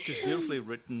 the book is beautifully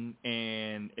written,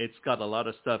 and it's got a lot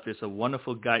of stuff. It's a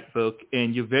wonderful guidebook,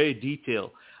 and you're very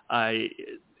detailed.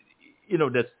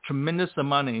 There's tremendous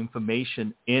amount of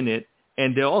information in it,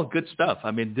 and they're all good stuff.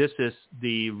 I mean, this is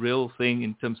the real thing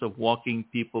in terms of walking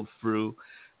people through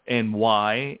and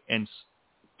why, and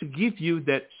to give you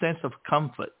that sense of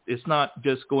comfort. It's not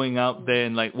just going out there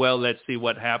and like, well, let's see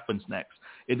what happens next.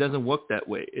 It doesn't work that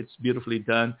way. It's beautifully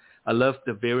done. I love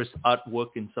the various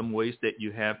artwork in some ways that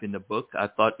you have in the book. I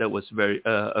thought that was very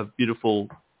a beautiful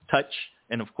touch.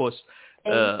 And of course,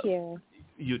 Thank you.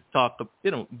 You talk of,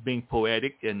 being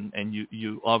poetic, and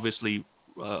you obviously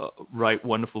write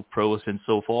wonderful prose and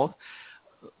so forth.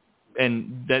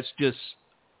 And that's just,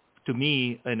 to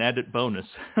me, an added bonus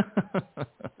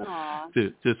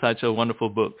to such a wonderful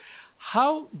book.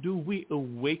 How do we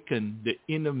awaken the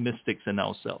inner mystics in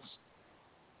ourselves?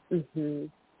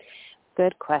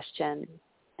 Good question.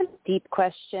 A deep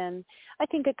question. I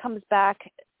think it comes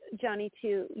back, Johnny,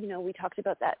 to, we talked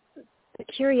about that, the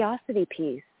curiosity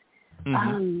piece.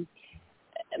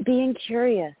 Being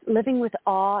curious, living with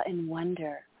awe and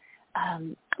wonder,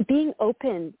 being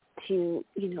open to,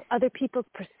 other people's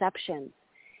perceptions,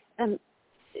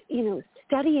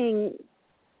 studying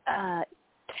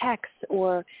texts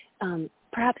or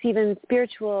perhaps even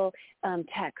spiritual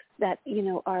texts that,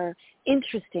 are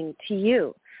interesting to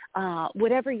you,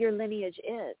 whatever your lineage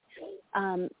is,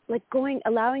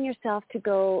 allowing yourself to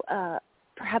go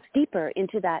perhaps deeper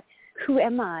into that. who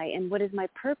am I and what is my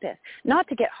purpose? Not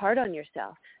to get hard on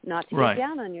yourself, not to get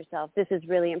down on yourself. This is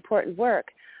really important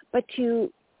work, but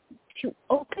to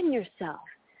open yourself,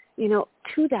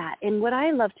 to that. And what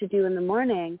I love to do in the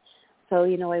morning, so,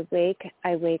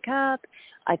 I wake up,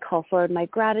 I call forward my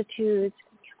gratitudes,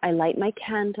 I light my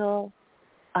candle,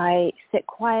 I sit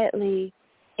quietly,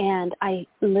 and I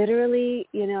literally,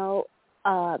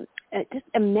 just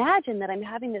imagine that I'm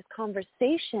having this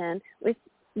conversation with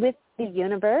the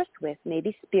universe, with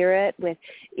maybe spirit, with,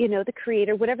 the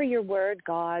creator, whatever your word,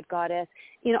 God, goddess.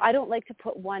 I don't like to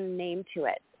put one name to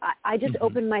it. I just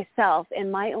open myself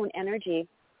and my own energy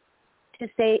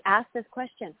to ask this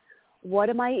question: what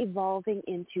am I evolving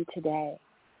into today?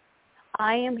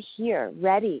 I am here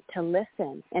ready to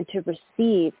listen and to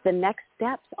receive the next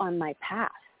steps on my path.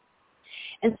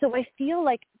 And so I feel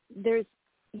like there's,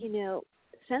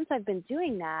 since I've been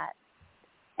doing that,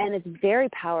 and it's very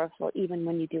powerful even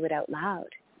when you do it out loud,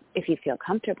 if you feel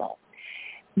comfortable,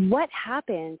 what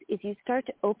happens is you start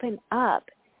to open up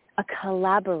a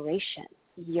collaboration,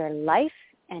 your life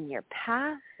and your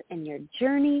path and your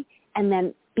journey, and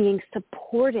then being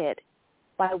supported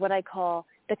by what I call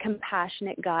the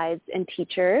compassionate guides and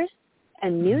teachers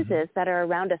and muses that are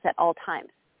around us at all times.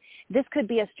 This could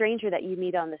be a stranger that you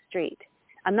meet on the street.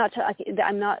 I don't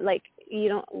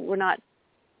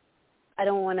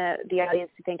want the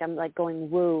audience to think I'm like going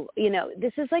woo.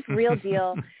 This is like real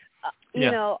deal.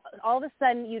 All of a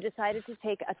sudden you decided to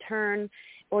take a turn,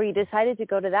 or you decided to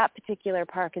go to that particular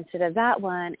park instead of that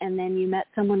one, and then you met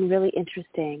someone really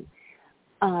interesting.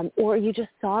 Or you just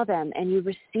saw them and you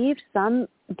received some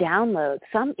download,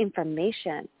 some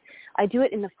information. I do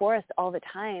it in the forest all the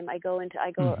time. I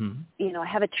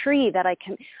have a tree that I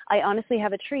honestly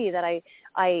have a tree that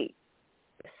I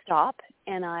stop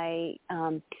and I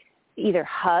either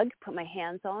hug, put my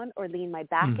hands on, or lean my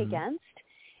back against.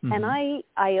 And I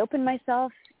open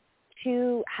myself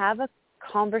to have a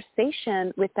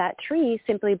conversation with that tree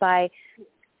simply by,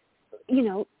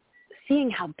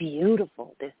 seeing how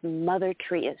beautiful this mother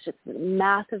tree is, just a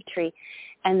massive tree.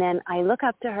 And then I look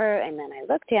up to her, and then I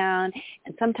look down,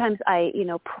 and sometimes I,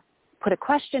 put a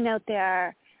question out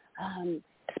there,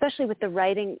 especially with the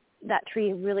writing. That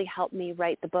tree really helped me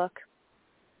write the book.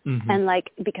 And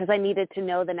because I needed to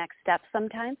know the next steps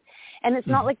sometimes. And it's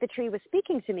not like the tree was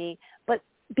speaking to me, but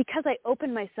because I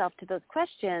opened myself to those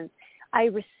questions, I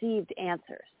received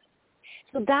answers.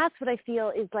 So that's what I feel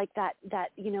is like that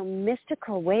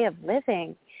mystical way of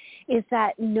living, is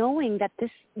that knowing that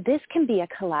this can be a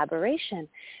collaboration,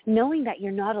 knowing that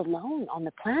you're not alone on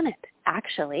the planet,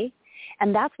 actually.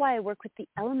 And that's why I work with the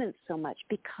elements so much,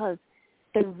 because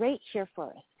they're right here for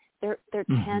us. They're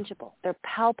tangible, they're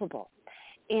palpable,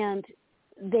 and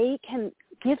they can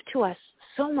give to us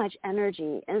so much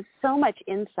energy and so much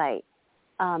insight.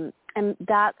 And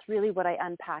that's really what I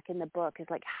unpack in the book, is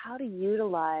like how to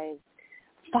utilize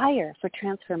fire for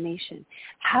transformation,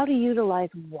 how to utilize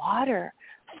water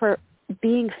for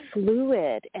being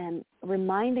fluid and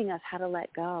reminding us how to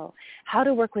let go, how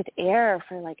to work with air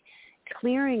for like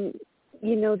clearing,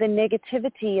 the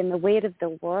negativity and the weight of the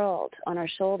world on our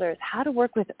shoulders, how to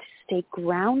work with it to stay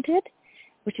grounded,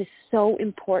 which is so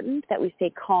important that we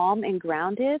stay calm and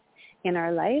grounded in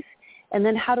our life. And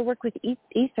then how to work with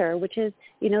ether, which is,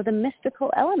 the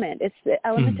mystical element. It's the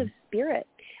element of spirit.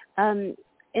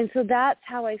 And so that's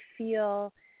how I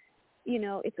feel,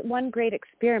 it's one great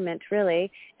experiment,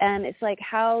 really. And it's like,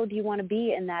 how do you want to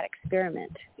be in that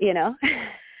experiment,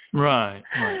 Right.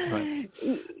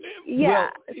 Yeah.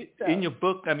 Well, in your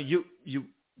book, you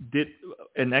did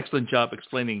an excellent job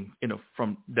explaining,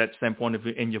 from that standpoint of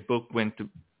view. In your book, went to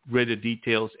greater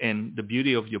details. And the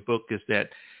beauty of your book is that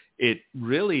it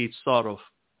really sort of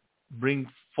brings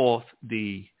forth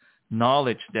the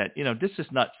knowledge that, this is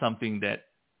not something that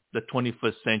the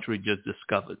 21st century just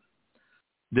discovered.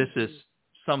 This is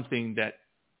something that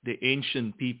the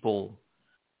ancient people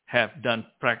have done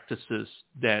practices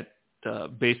that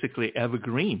basically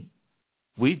evergreen.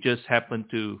 We just happen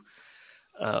to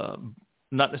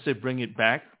not necessarily bring it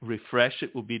back, refresh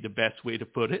it would be the best way to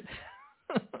put it,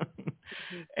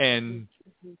 and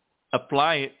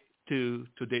apply it to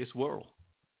today's world.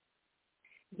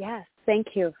 Yes,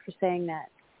 thank you for saying that.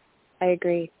 I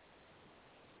agree.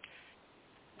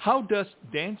 How does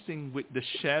dancing with the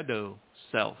shadow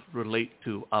self relate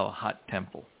to our heart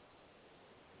temple?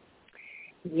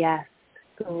 Yes,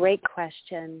 great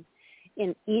question.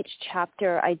 In each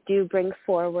chapter, I do bring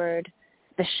forward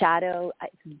the shadow.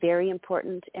 It's very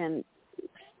important. And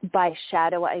by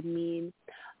shadow, I mean,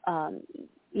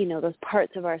 those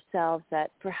parts of ourselves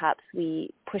that perhaps we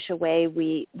push away,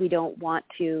 we don't want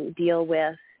to deal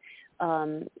with.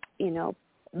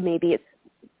 Maybe it's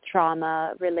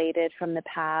trauma related from the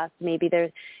past. Maybe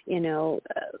there's,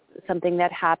 something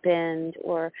that happened,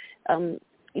 or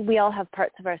we all have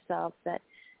parts of ourselves that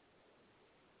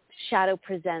shadow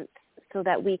presents so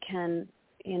that we can,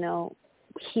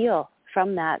 heal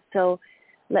from that. So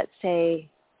let's say,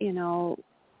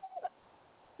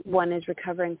 one is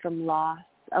recovering from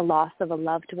a loss of a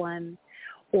loved one,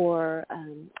 or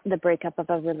the breakup of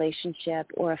a relationship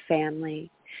or a family.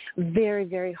 Very,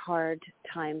 very hard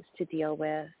times to deal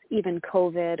with. Even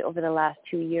COVID over the last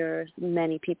 2 years,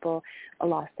 many people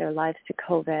lost their lives to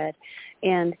COVID.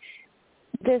 And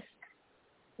this,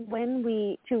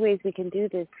 two ways we can do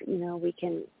this, we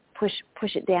can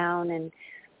push it down and,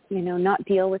 not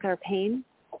deal with our pain,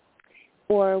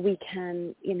 or we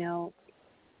can,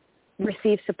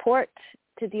 receive support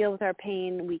to deal with our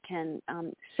pain. We can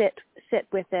sit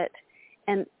with it,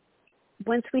 and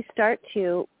once we start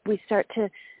to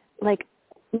like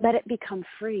let it become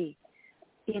free.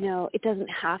 It doesn't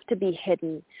have to be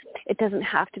hidden. It doesn't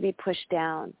have to be pushed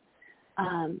down,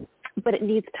 but it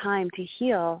needs time to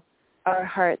heal our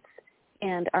hearts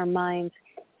and our minds.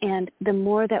 And the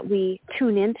more that we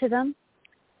tune into them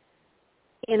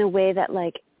in a way that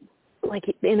like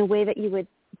in a way that you would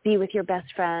be with your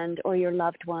best friend or your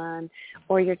loved one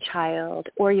or your child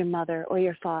or your mother or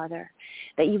your father,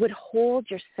 that you would hold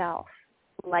yourself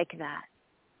like that.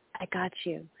 I got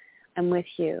you. I'm with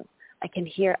you. I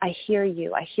hear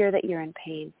you. I hear that you're in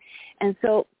pain. And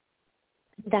so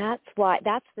that's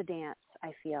the dance,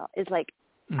 I feel, is like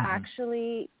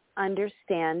actually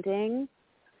understanding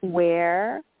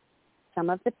where some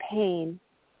of the pain,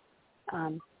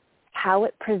 how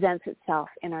it presents itself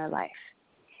in our life.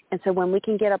 And so when we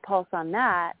can get a pulse on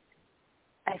that,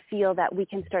 I feel that we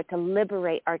can start to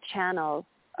liberate our channels,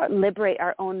 liberate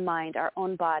our own mind, our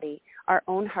own body, our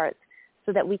own hearts,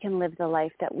 so that we can live the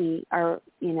life that we are,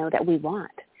 that we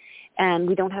want. And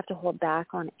we don't have to hold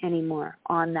back on anymore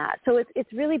on that. So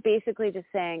it's really basically just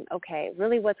saying, okay,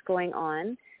 really what's going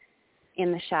on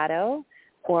in the shadow,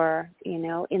 or,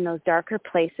 in those darker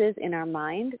places in our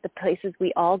mind, the places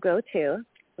we all go to,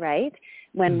 right?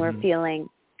 When we're feeling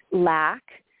lack,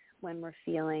 when we're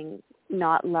feeling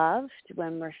not loved,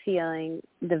 when we're feeling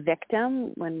the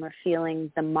victim, when we're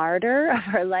feeling the martyr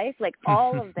of our life, like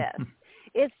all of this.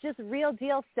 It's just real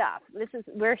deal stuff.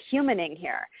 We're humaning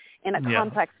here in a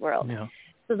complex world. Yeah.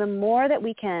 So the more that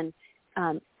we can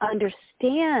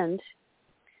understand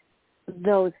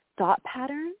those thought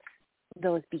patterns,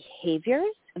 those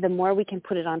behaviors, the more we can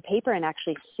put it on paper and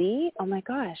actually see, oh my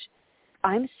gosh,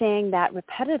 I'm saying that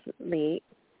repetitively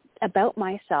about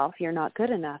myself. You're not good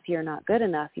enough. You're not good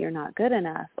enough. You're not good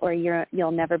enough. Or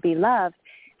you'll never be loved.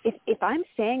 If I'm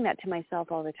saying that to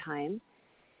myself all the time,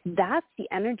 that's the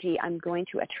energy I'm going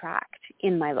to attract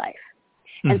in my life.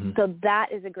 And so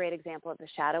that is a great example of the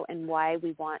shadow and why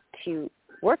we want to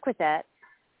work with it,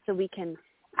 so we can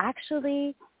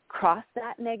actually cross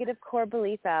that negative core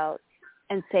belief out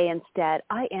and say instead,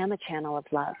 I am a channel of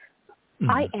love.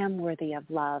 I am worthy of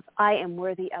love. I am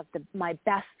worthy of my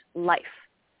best life.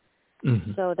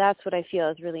 So that's what I feel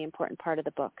is a really important part of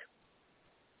the book.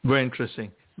 Very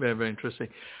interesting. Very, very interesting.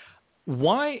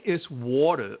 Why is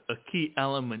water a key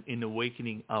element in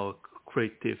awakening our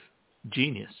creative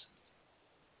genius?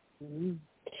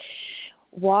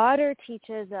 Water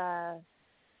teaches us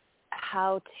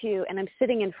how to, and I'm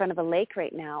sitting in front of a lake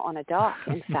right now on a dock,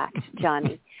 in fact,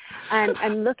 Johnny, and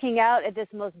I'm looking out at this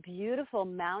most beautiful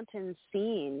mountain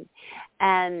scene,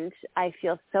 and I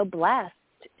feel so blessed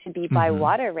to be by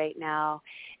water right now.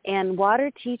 And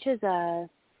water teaches us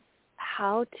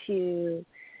how to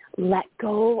let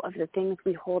go of the things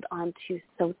we hold on to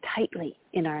so tightly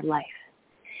in our life.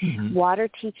 Water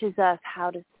teaches us how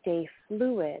to stay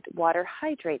fluid. Water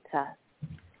hydrates us.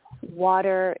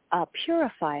 Water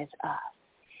purifies us.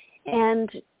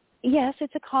 And yes,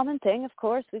 it's a common thing. Of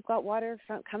course, we've got water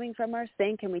coming from our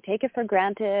sink, and we take it for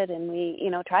granted, and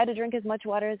we, try to drink as much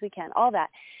water as we can, all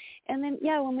that. And then,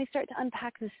 when we start to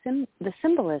unpack the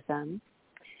symbolism,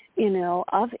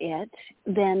 of it,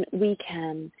 then we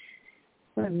can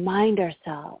remind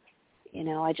ourselves,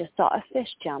 I just saw a fish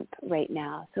jump right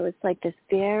now. So it's like this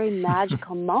very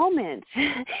magical moment.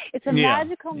 It's a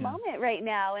magical moment right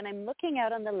now. And I'm looking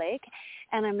out on the lake,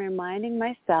 and I'm reminding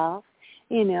myself,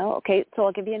 okay, so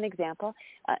I'll give you an example.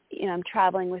 I'm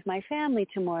traveling with my family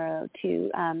tomorrow to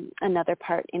another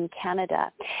part in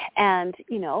Canada. And,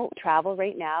 travel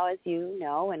right now, as you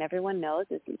know, and everyone knows,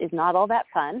 is not all that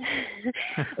fun.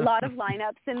 A lot of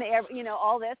lineups in the air,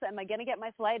 all this. Am I going to get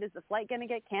my flight? Is the flight going to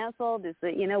get canceled? Is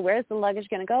where's the luggage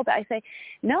going to go? But I say,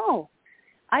 no,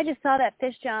 I just saw that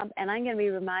fish jump, and I'm going to be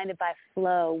reminded by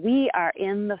flow. We are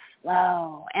in the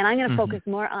flow, and I'm going to focus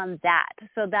more on that.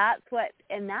 So that's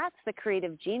the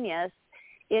creative genius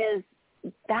is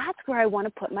that's where I want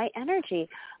to put my energy.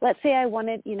 Let's say I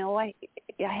wanted, I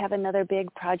have another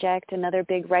big project, another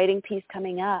big writing piece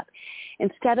coming up.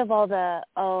 Instead of all the,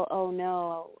 oh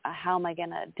no, how am I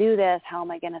going to do this? How am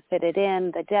I going to fit it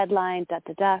in? The deadline,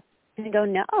 and go,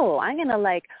 no, I'm going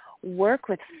to work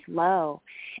with flow.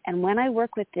 And when I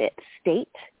work with the state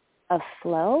of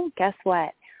flow, guess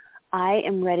what? I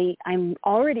am ready. I'm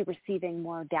already receiving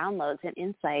more downloads and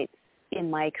insights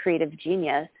in my creative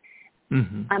genius.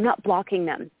 I'm not blocking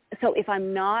them. So if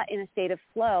I'm not in a state of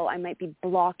flow, I might be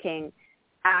blocking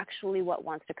actually what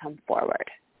wants to come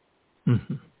forward.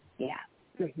 Yeah.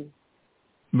 Very,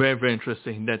 very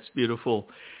interesting. That's beautiful.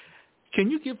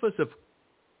 Can you give us a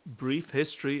brief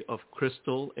history of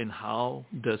crystal and how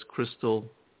does crystal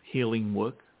healing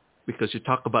work? Because you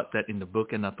talk about that in the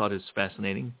book, and I thought it was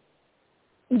fascinating.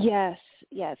 Yes,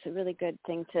 it's a really good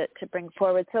thing to bring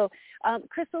forward. So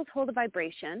crystals hold a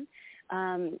vibration.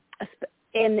 And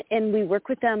we work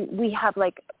with them. We have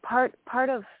part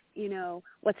of,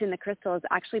 what's in the crystal is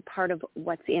actually part of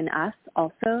what's in us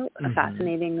also,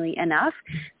 fascinatingly enough.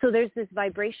 So there's this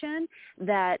vibration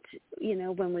that,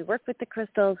 when we work with the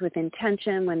crystals with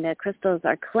intention, when the crystals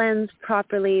are cleansed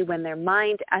properly, when they're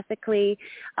mined ethically.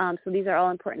 So these are all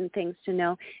important things to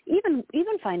know. Even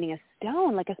finding a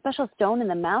stone, like a special stone in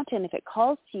the mountain, if it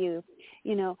calls to you,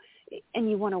 and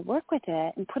you want to work with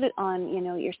it and put it on,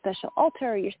 your special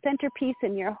altar or your centerpiece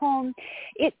in your home,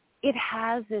 it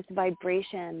has this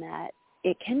vibration that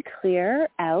it can clear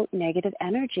out negative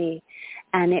energy,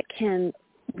 and it can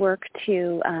work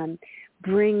to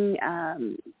bring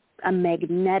a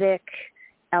magnetic,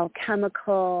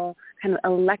 alchemical, kind of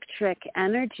electric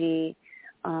energy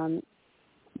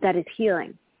that is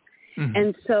healing.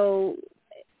 And so,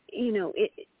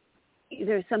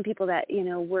 there's some people that,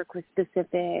 work with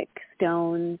specific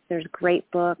stones. There's great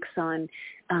books on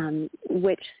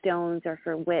which stones are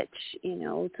for which,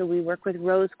 so we work with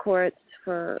rose quartz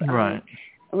for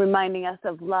reminding us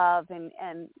of love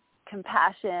and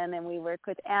compassion, and we work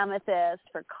with amethyst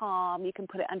for calm. You can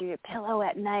put it under your pillow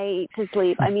at night to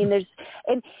sleep. I mean,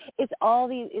 it's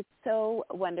so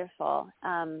wonderful.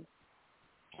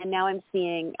 And now I'm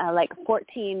seeing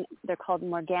 14. They're called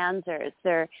morganzers.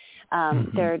 They're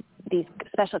these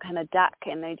special kind of duck,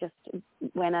 and they just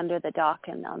went under the dock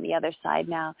and on the other side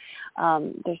now.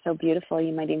 They're so beautiful.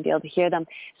 You might even be able to hear them.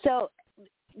 So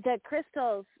the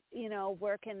crystals,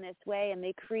 work in this way, and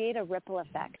they create a ripple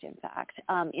effect, in fact,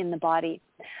 in the body.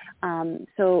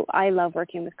 So I love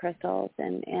working with crystals,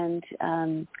 and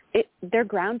they're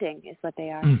grounding is what they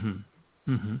are.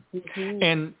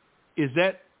 And is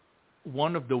that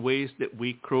one of the ways that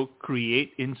we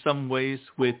create in some ways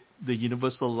with the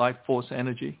universal life force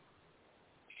energy?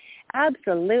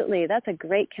 Absolutely. That's a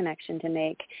great connection to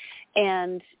make.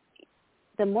 And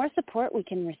the more support we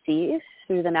can receive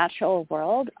through the natural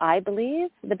world, I believe,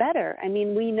 the better. I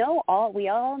mean, we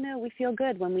all know we feel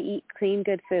good when we eat clean,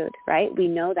 good food, right? We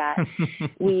know that.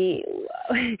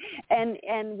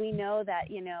 and we know that,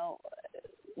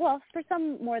 well, for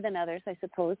some more than others, I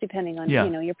suppose, depending on,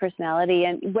 your personality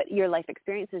and what your life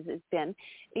experiences has been.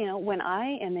 When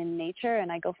I am in nature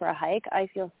and I go for a hike, I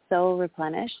feel so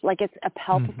replenished. Like it's a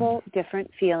palpable,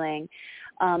 different feeling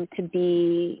to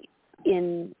be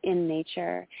in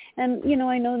nature. And,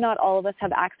 I know not all of us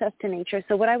have access to nature.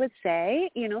 So what I would say,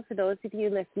 for those of you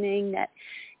listening that,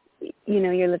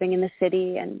 you're living in the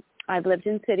city, and I've lived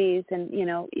in cities, and,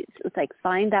 it's like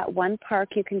find that one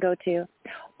park you can go to,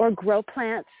 or grow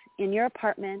plants in your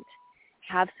apartment,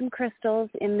 have some crystals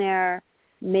in there,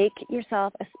 make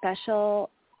yourself a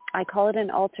special, I call it an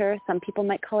altar. Some people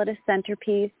might call it a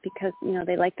centerpiece because,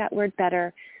 they like that word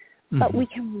better. But we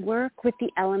can work with the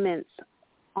elements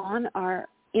in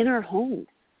our homes.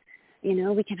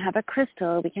 We can have a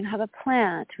crystal, we can have a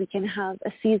plant, we can have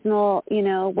a seasonal,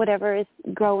 whatever is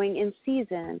growing in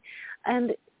season.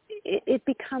 And it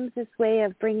becomes this way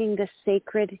of bringing the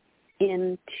sacred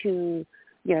into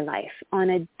your life on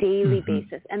a daily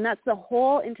basis. And that's the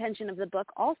whole intention of the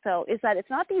book also, is that it's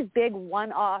not these big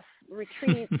one-off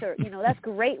retreats or, that's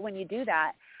great when you do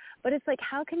that. But it's like,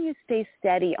 how can you stay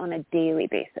steady on a daily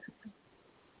basis?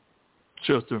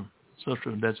 So true.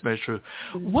 That's very true.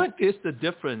 What is the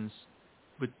difference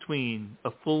between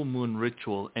a full moon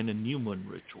ritual and a new moon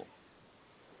ritual?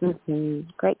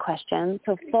 Great question.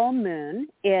 So full moon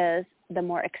is the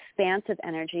more expansive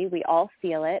energy. We all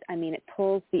feel it. I mean, it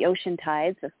pulls the ocean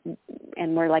tides,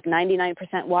 and we're like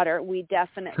 99% water. We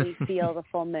definitely feel the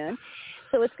full moon.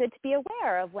 So it's good to be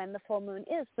aware of when the full moon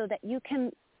is so that you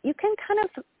can you can kind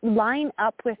of line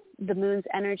up with the moon's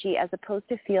energy as opposed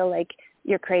to feel like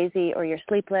you're crazy or you're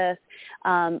sleepless.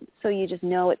 So you just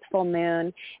know it's full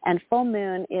moon. And full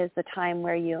moon is the time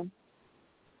where you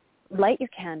light your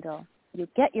candle, you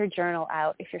get your journal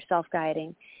out if you're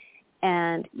self-guiding,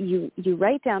 and you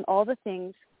write down all the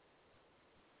things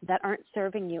that aren't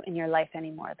serving you in your life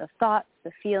anymore, the thoughts,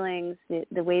 the feelings,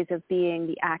 the ways of being,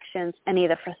 the actions, any of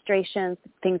the frustrations,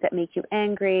 things that make you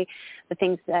angry, the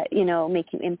things that, make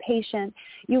you impatient.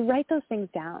 You write those things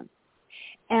down.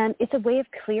 And it's a way of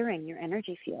clearing your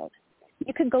energy field.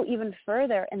 You could go even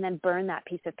further and then burn that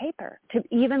piece of paper to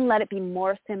even let it be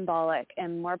more symbolic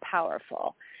and more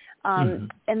powerful.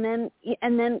 And then,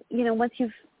 once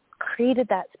you've created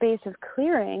that space of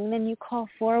clearing, then you call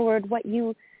forward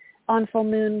on full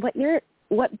moon,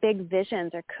 what big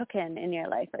visions are cooking in your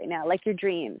life right now, like your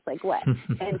dreams, like what?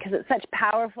 And because it's such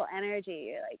powerful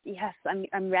energy, you're like, yes,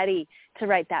 I'm ready to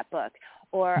write that book,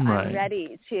 or I'm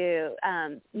ready to,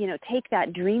 take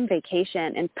that dream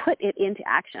vacation and put it into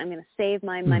action. I'm going to save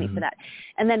my money for that.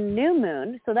 And then new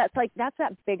moon, so that's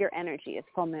that bigger energy is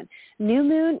full moon. New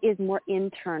moon is more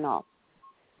internal.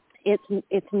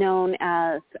 It's known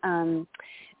as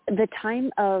the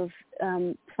time of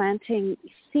planting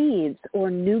seeds or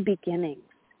new beginnings.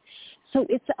 So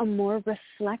it's a more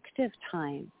reflective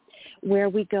time where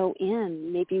we go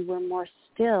in. Maybe we're more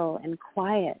still and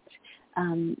quiet.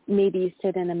 Maybe you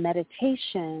sit in a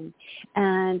meditation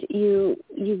and you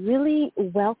really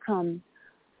welcome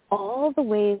all the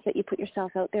ways that you put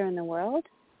yourself out there in the world.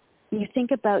 You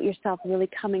think about yourself really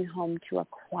coming home to a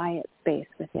quiet space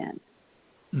within.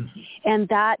 And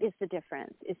that is the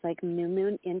difference. It's like new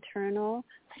moon internal,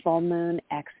 full moon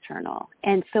external.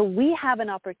 And so we have an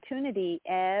opportunity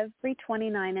every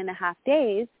 29 and a half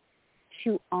days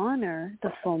to honor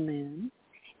the full moon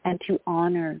and to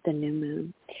honor the new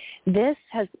moon. This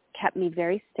has kept me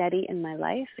very steady in my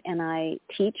life, and I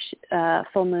teach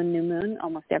full moon, new moon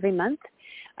almost every month.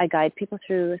 I guide people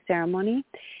through a ceremony,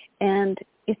 and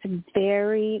it's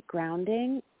very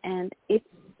grounding, and it's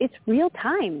real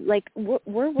time. Like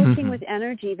we're working with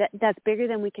energy that's bigger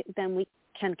than we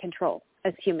can control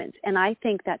as humans. And I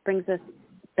think that brings us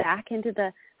back into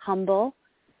the humble,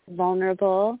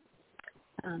 vulnerable,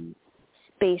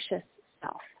 spacious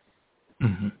self.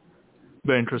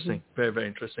 Very interesting. Very, very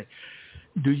interesting.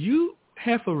 Do you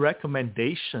have a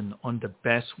recommendation on the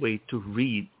best way to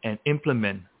read and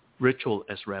implement Ritual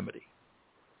as Remedy,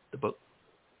 the book?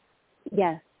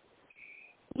 Yes.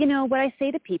 What I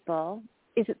say to people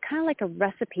is it's kind of like a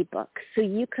recipe book. So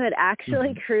you could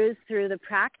actually cruise through the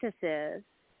practices.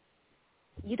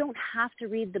 You don't have to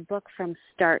read the book from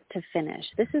start to finish.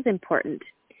 This is important.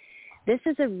 This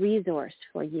is a resource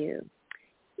for you.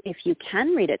 If you can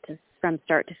read it from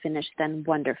start to finish, then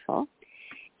wonderful.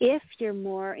 If you're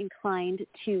more inclined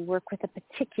to work with a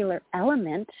particular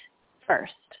element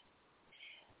first,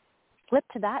 flip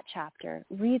to that chapter,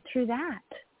 read through that.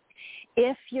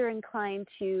 If you're inclined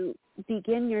to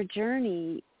begin your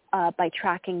journey by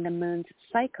tracking the moon's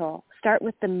cycle, start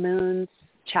with the moon's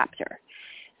chapter.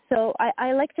 So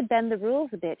I like to bend the rules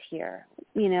a bit here.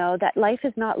 That life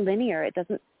is not linear. It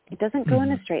doesn't go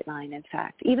in a straight line, in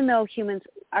fact, even though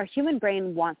our human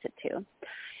brain wants it to.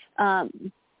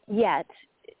 Yet,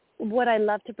 what I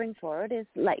love to bring forward is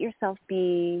let yourself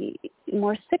be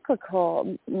more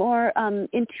cyclical, more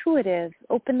intuitive,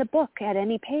 open the book at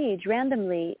any page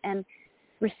randomly and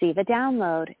receive a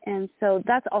download. And so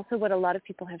that's also what a lot of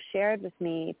people have shared with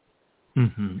me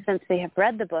since they have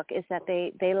read the book, is that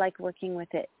they like working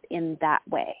with it in that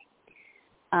way.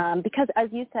 Because as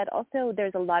you said, also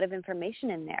there's a lot of information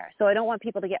in there. So I don't want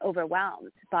people to get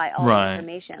overwhelmed by all the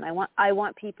information. I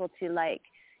want people to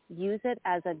use it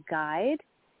as a guide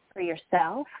for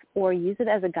yourself, or use it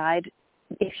as a guide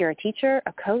if you're a teacher,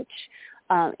 a coach,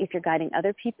 if you're guiding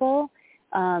other people.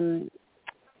 I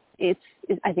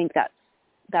think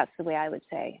that's the way I would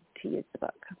say to use the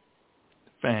book.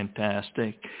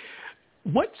 Fantastic.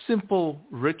 What simple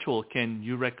ritual can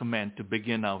you recommend to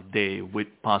begin our day with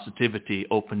positivity,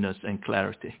 openness, and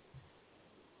clarity?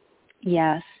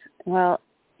 Yes. Well,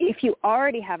 if you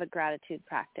already have a gratitude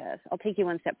practice, I'll take you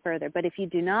one step further. But if you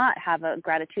do not have a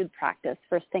gratitude practice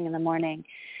first thing in the morning,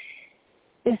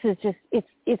 this is just,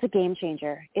 it's a game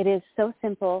changer. It is so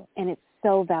simple and it's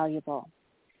so valuable.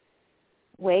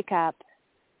 Wake up,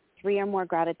 3 or more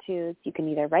gratitudes. You can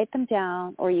either write them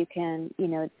down or you can,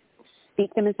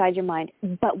 speak them inside your mind.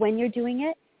 But when you're doing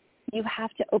it, you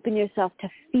have to open yourself to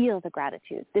feel the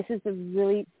gratitude. This is the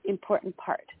really important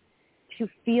part, to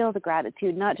feel the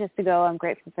gratitude, not just to go, I'm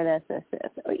grateful for this,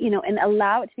 and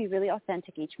allow it to be really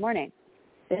authentic each morning.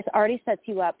 This already sets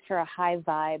you up for a high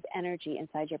vibe energy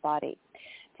inside your body.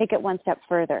 take it one step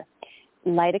further.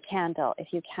 Light a candle if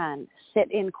you can.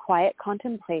 Sit in quiet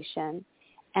contemplation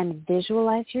and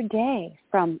visualize your day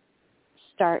from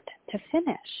start to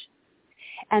finish.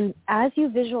 And as you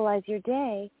visualize your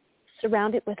day,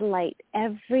 surround it with light.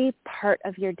 Every part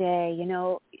of your day,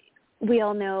 we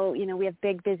all know, we have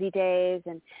big, busy days,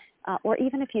 and or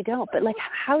even if you don't, but like,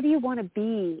 how do you want to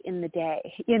be in the day?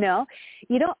 You don't,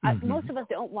 most of us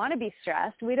don't want to be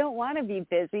stressed. We don't want to be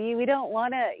busy. We don't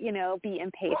want to, be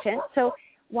impatient. So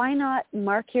why not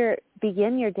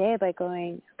begin your day by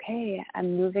going, okay,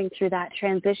 I'm moving through that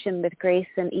transition with grace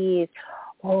and ease.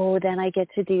 Oh, then I get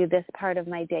to do this part of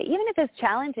my day. Even if it's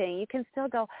challenging, you can still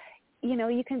go,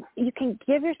 you can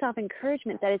give yourself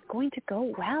encouragement that it's going to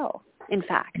go well, in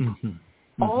fact.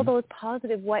 All those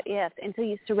positive what ifs, and so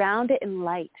you surround it in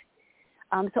light.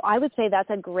 So I would say that's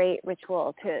a great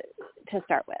ritual to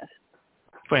start with.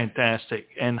 Fantastic.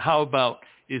 And how about,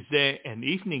 is there an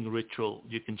evening ritual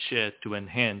you can share to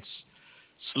enhance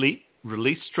sleep,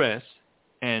 release stress,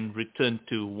 and return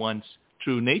to one's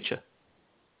true nature?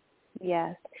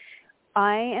 Yes.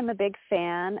 I am a big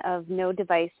fan of no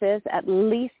devices at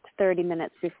least 30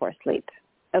 minutes before sleep.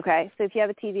 Okay, so if you have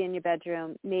a TV in your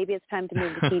bedroom, maybe it's time to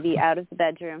move the TV out of the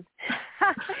bedroom.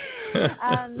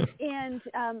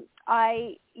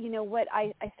 I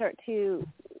start to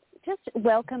just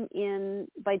welcome in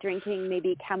by drinking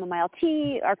maybe chamomile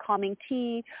tea or calming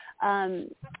tea,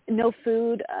 no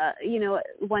food,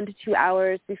 1 to 2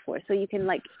 hours before. So you can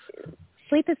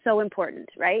sleep is so important,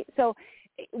 right? So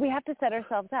we have to set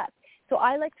ourselves up. So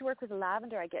I like to work with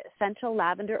lavender. I get essential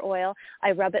lavender oil.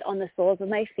 I rub it on the soles of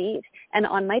my feet and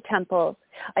on my temples.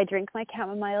 I drink my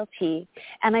chamomile tea,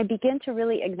 and I begin to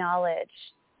really acknowledge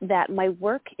that my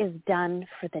work is done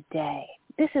for the day.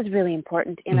 This is really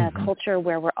important in a culture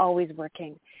where we're always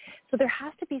working. So there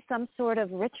has to be some sort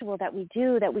of ritual that we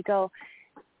do that we go,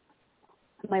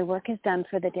 my work is done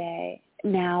for the day.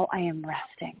 Now I am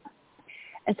resting.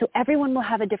 And so everyone will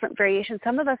have a different variation.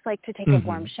 Some of us like to take a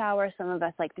warm shower. Some of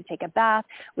us like to take a bath.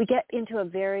 We get into a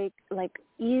very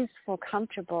easeful,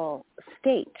 comfortable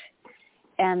state.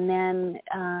 And then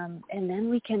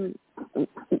we can,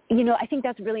 I think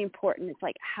that's really important. It's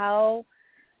how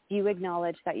you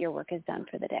acknowledge that your work is done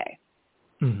for the day.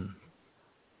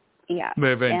 Yeah.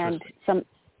 Very, very interesting.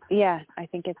 And I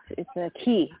think it's a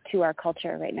key to our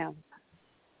culture right now.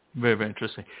 Very, very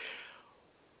interesting.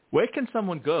 Where can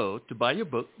someone go to buy your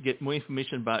book, get more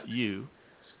information about you,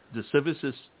 the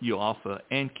services you offer,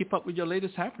 and keep up with your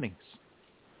latest happenings?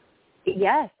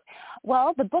 Yes.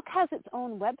 Well, the book has its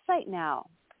own website now.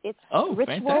 It's Ritual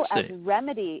fantastic. as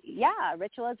Remedy. Yeah,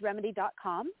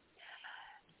 ritualasremedy.com.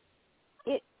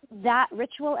 That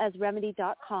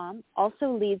ritualasremedy.com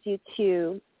also leads you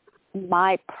to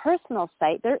my personal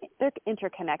site. They're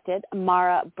interconnected,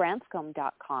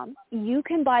 marabranscombe.com. You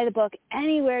can buy the book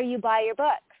anywhere you buy your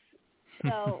books.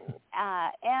 So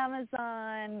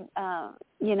Amazon,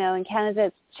 in Canada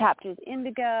it's Chapters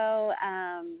Indigo.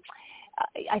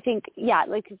 I think,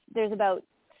 there's about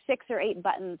 6 or 8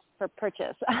 buttons for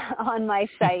purchase on my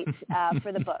site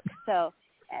for the book. So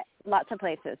lots of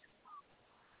places.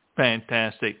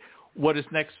 Fantastic. What is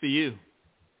next for you?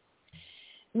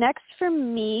 Next for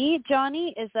me,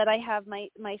 Johnny, is that I have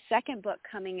my second book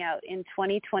coming out in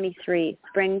 2023,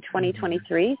 spring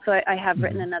 2023. So I have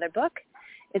written another book.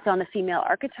 It's on the female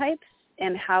archetypes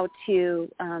and how to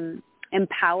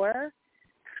empower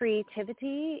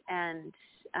creativity and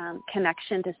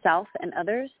connection to self and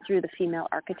others through the female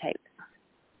archetypes.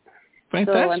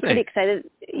 Fantastic. So I'm pretty excited.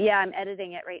 Yeah, I'm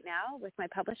editing it right now with my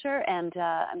publisher, and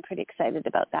I'm pretty excited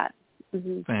about that.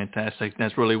 Fantastic.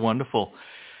 That's really wonderful.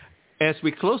 As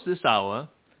we close this hour,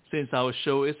 since our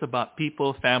show is about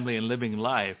people, family, and living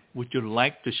life, would you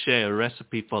like to share a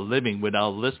recipe for living with our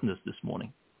listeners this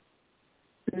morning?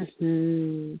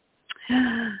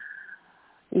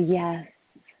 Yes.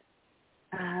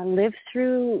 Live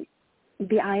through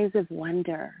the eyes of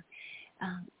wonder.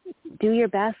 Do your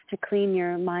best to clean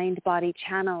your mind-body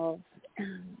channels.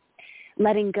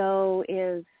 Letting go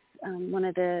is one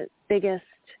of the biggest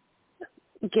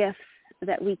gifts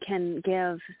that we can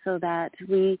give, so that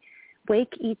we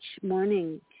wake each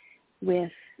morning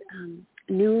with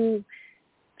new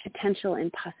potential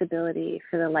and possibility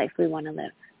for the life we want to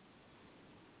live.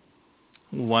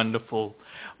 Wonderful.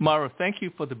 Mara, thank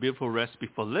you for the beautiful recipe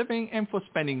for living and for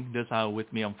spending this hour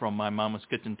with me. I'm from My Mama's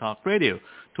Kitchen Talk Radio.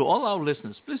 To all our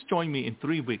listeners, please join me in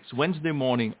 3 weeks, Wednesday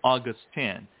morning, August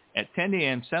 10, at 10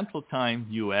 a.m. Central Time,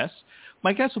 U.S.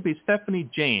 My guest will be Stephanie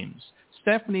James.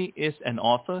 Stephanie is an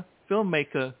author,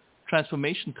 filmmaker,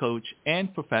 transformation coach,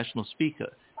 and professional speaker.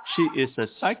 She is a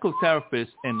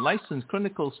psychotherapist and licensed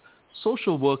clinical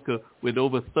social worker with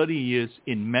over 30 years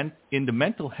in the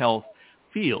mental health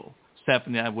field.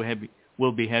 Stephanie and I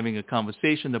will be having a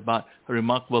conversation about her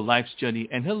remarkable life's journey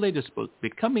and her latest book,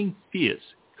 Becoming Fierce,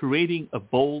 Creating a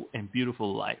Bold and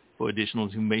Beautiful Life. For additional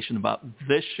information about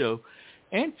this show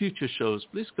and future shows,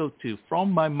 please go to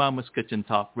FromMyMama's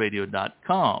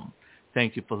KitchenTalkRadio.com.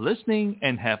 Thank you for listening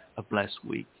and have a blessed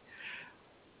week.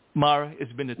 Mara,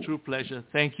 it's been a true pleasure.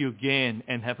 Thank you again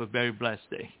and have a very blessed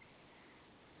day.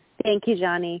 Thank you,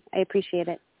 Johnny. I appreciate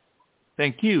it.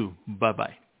 Thank you.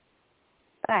 Bye-bye.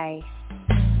 Bye.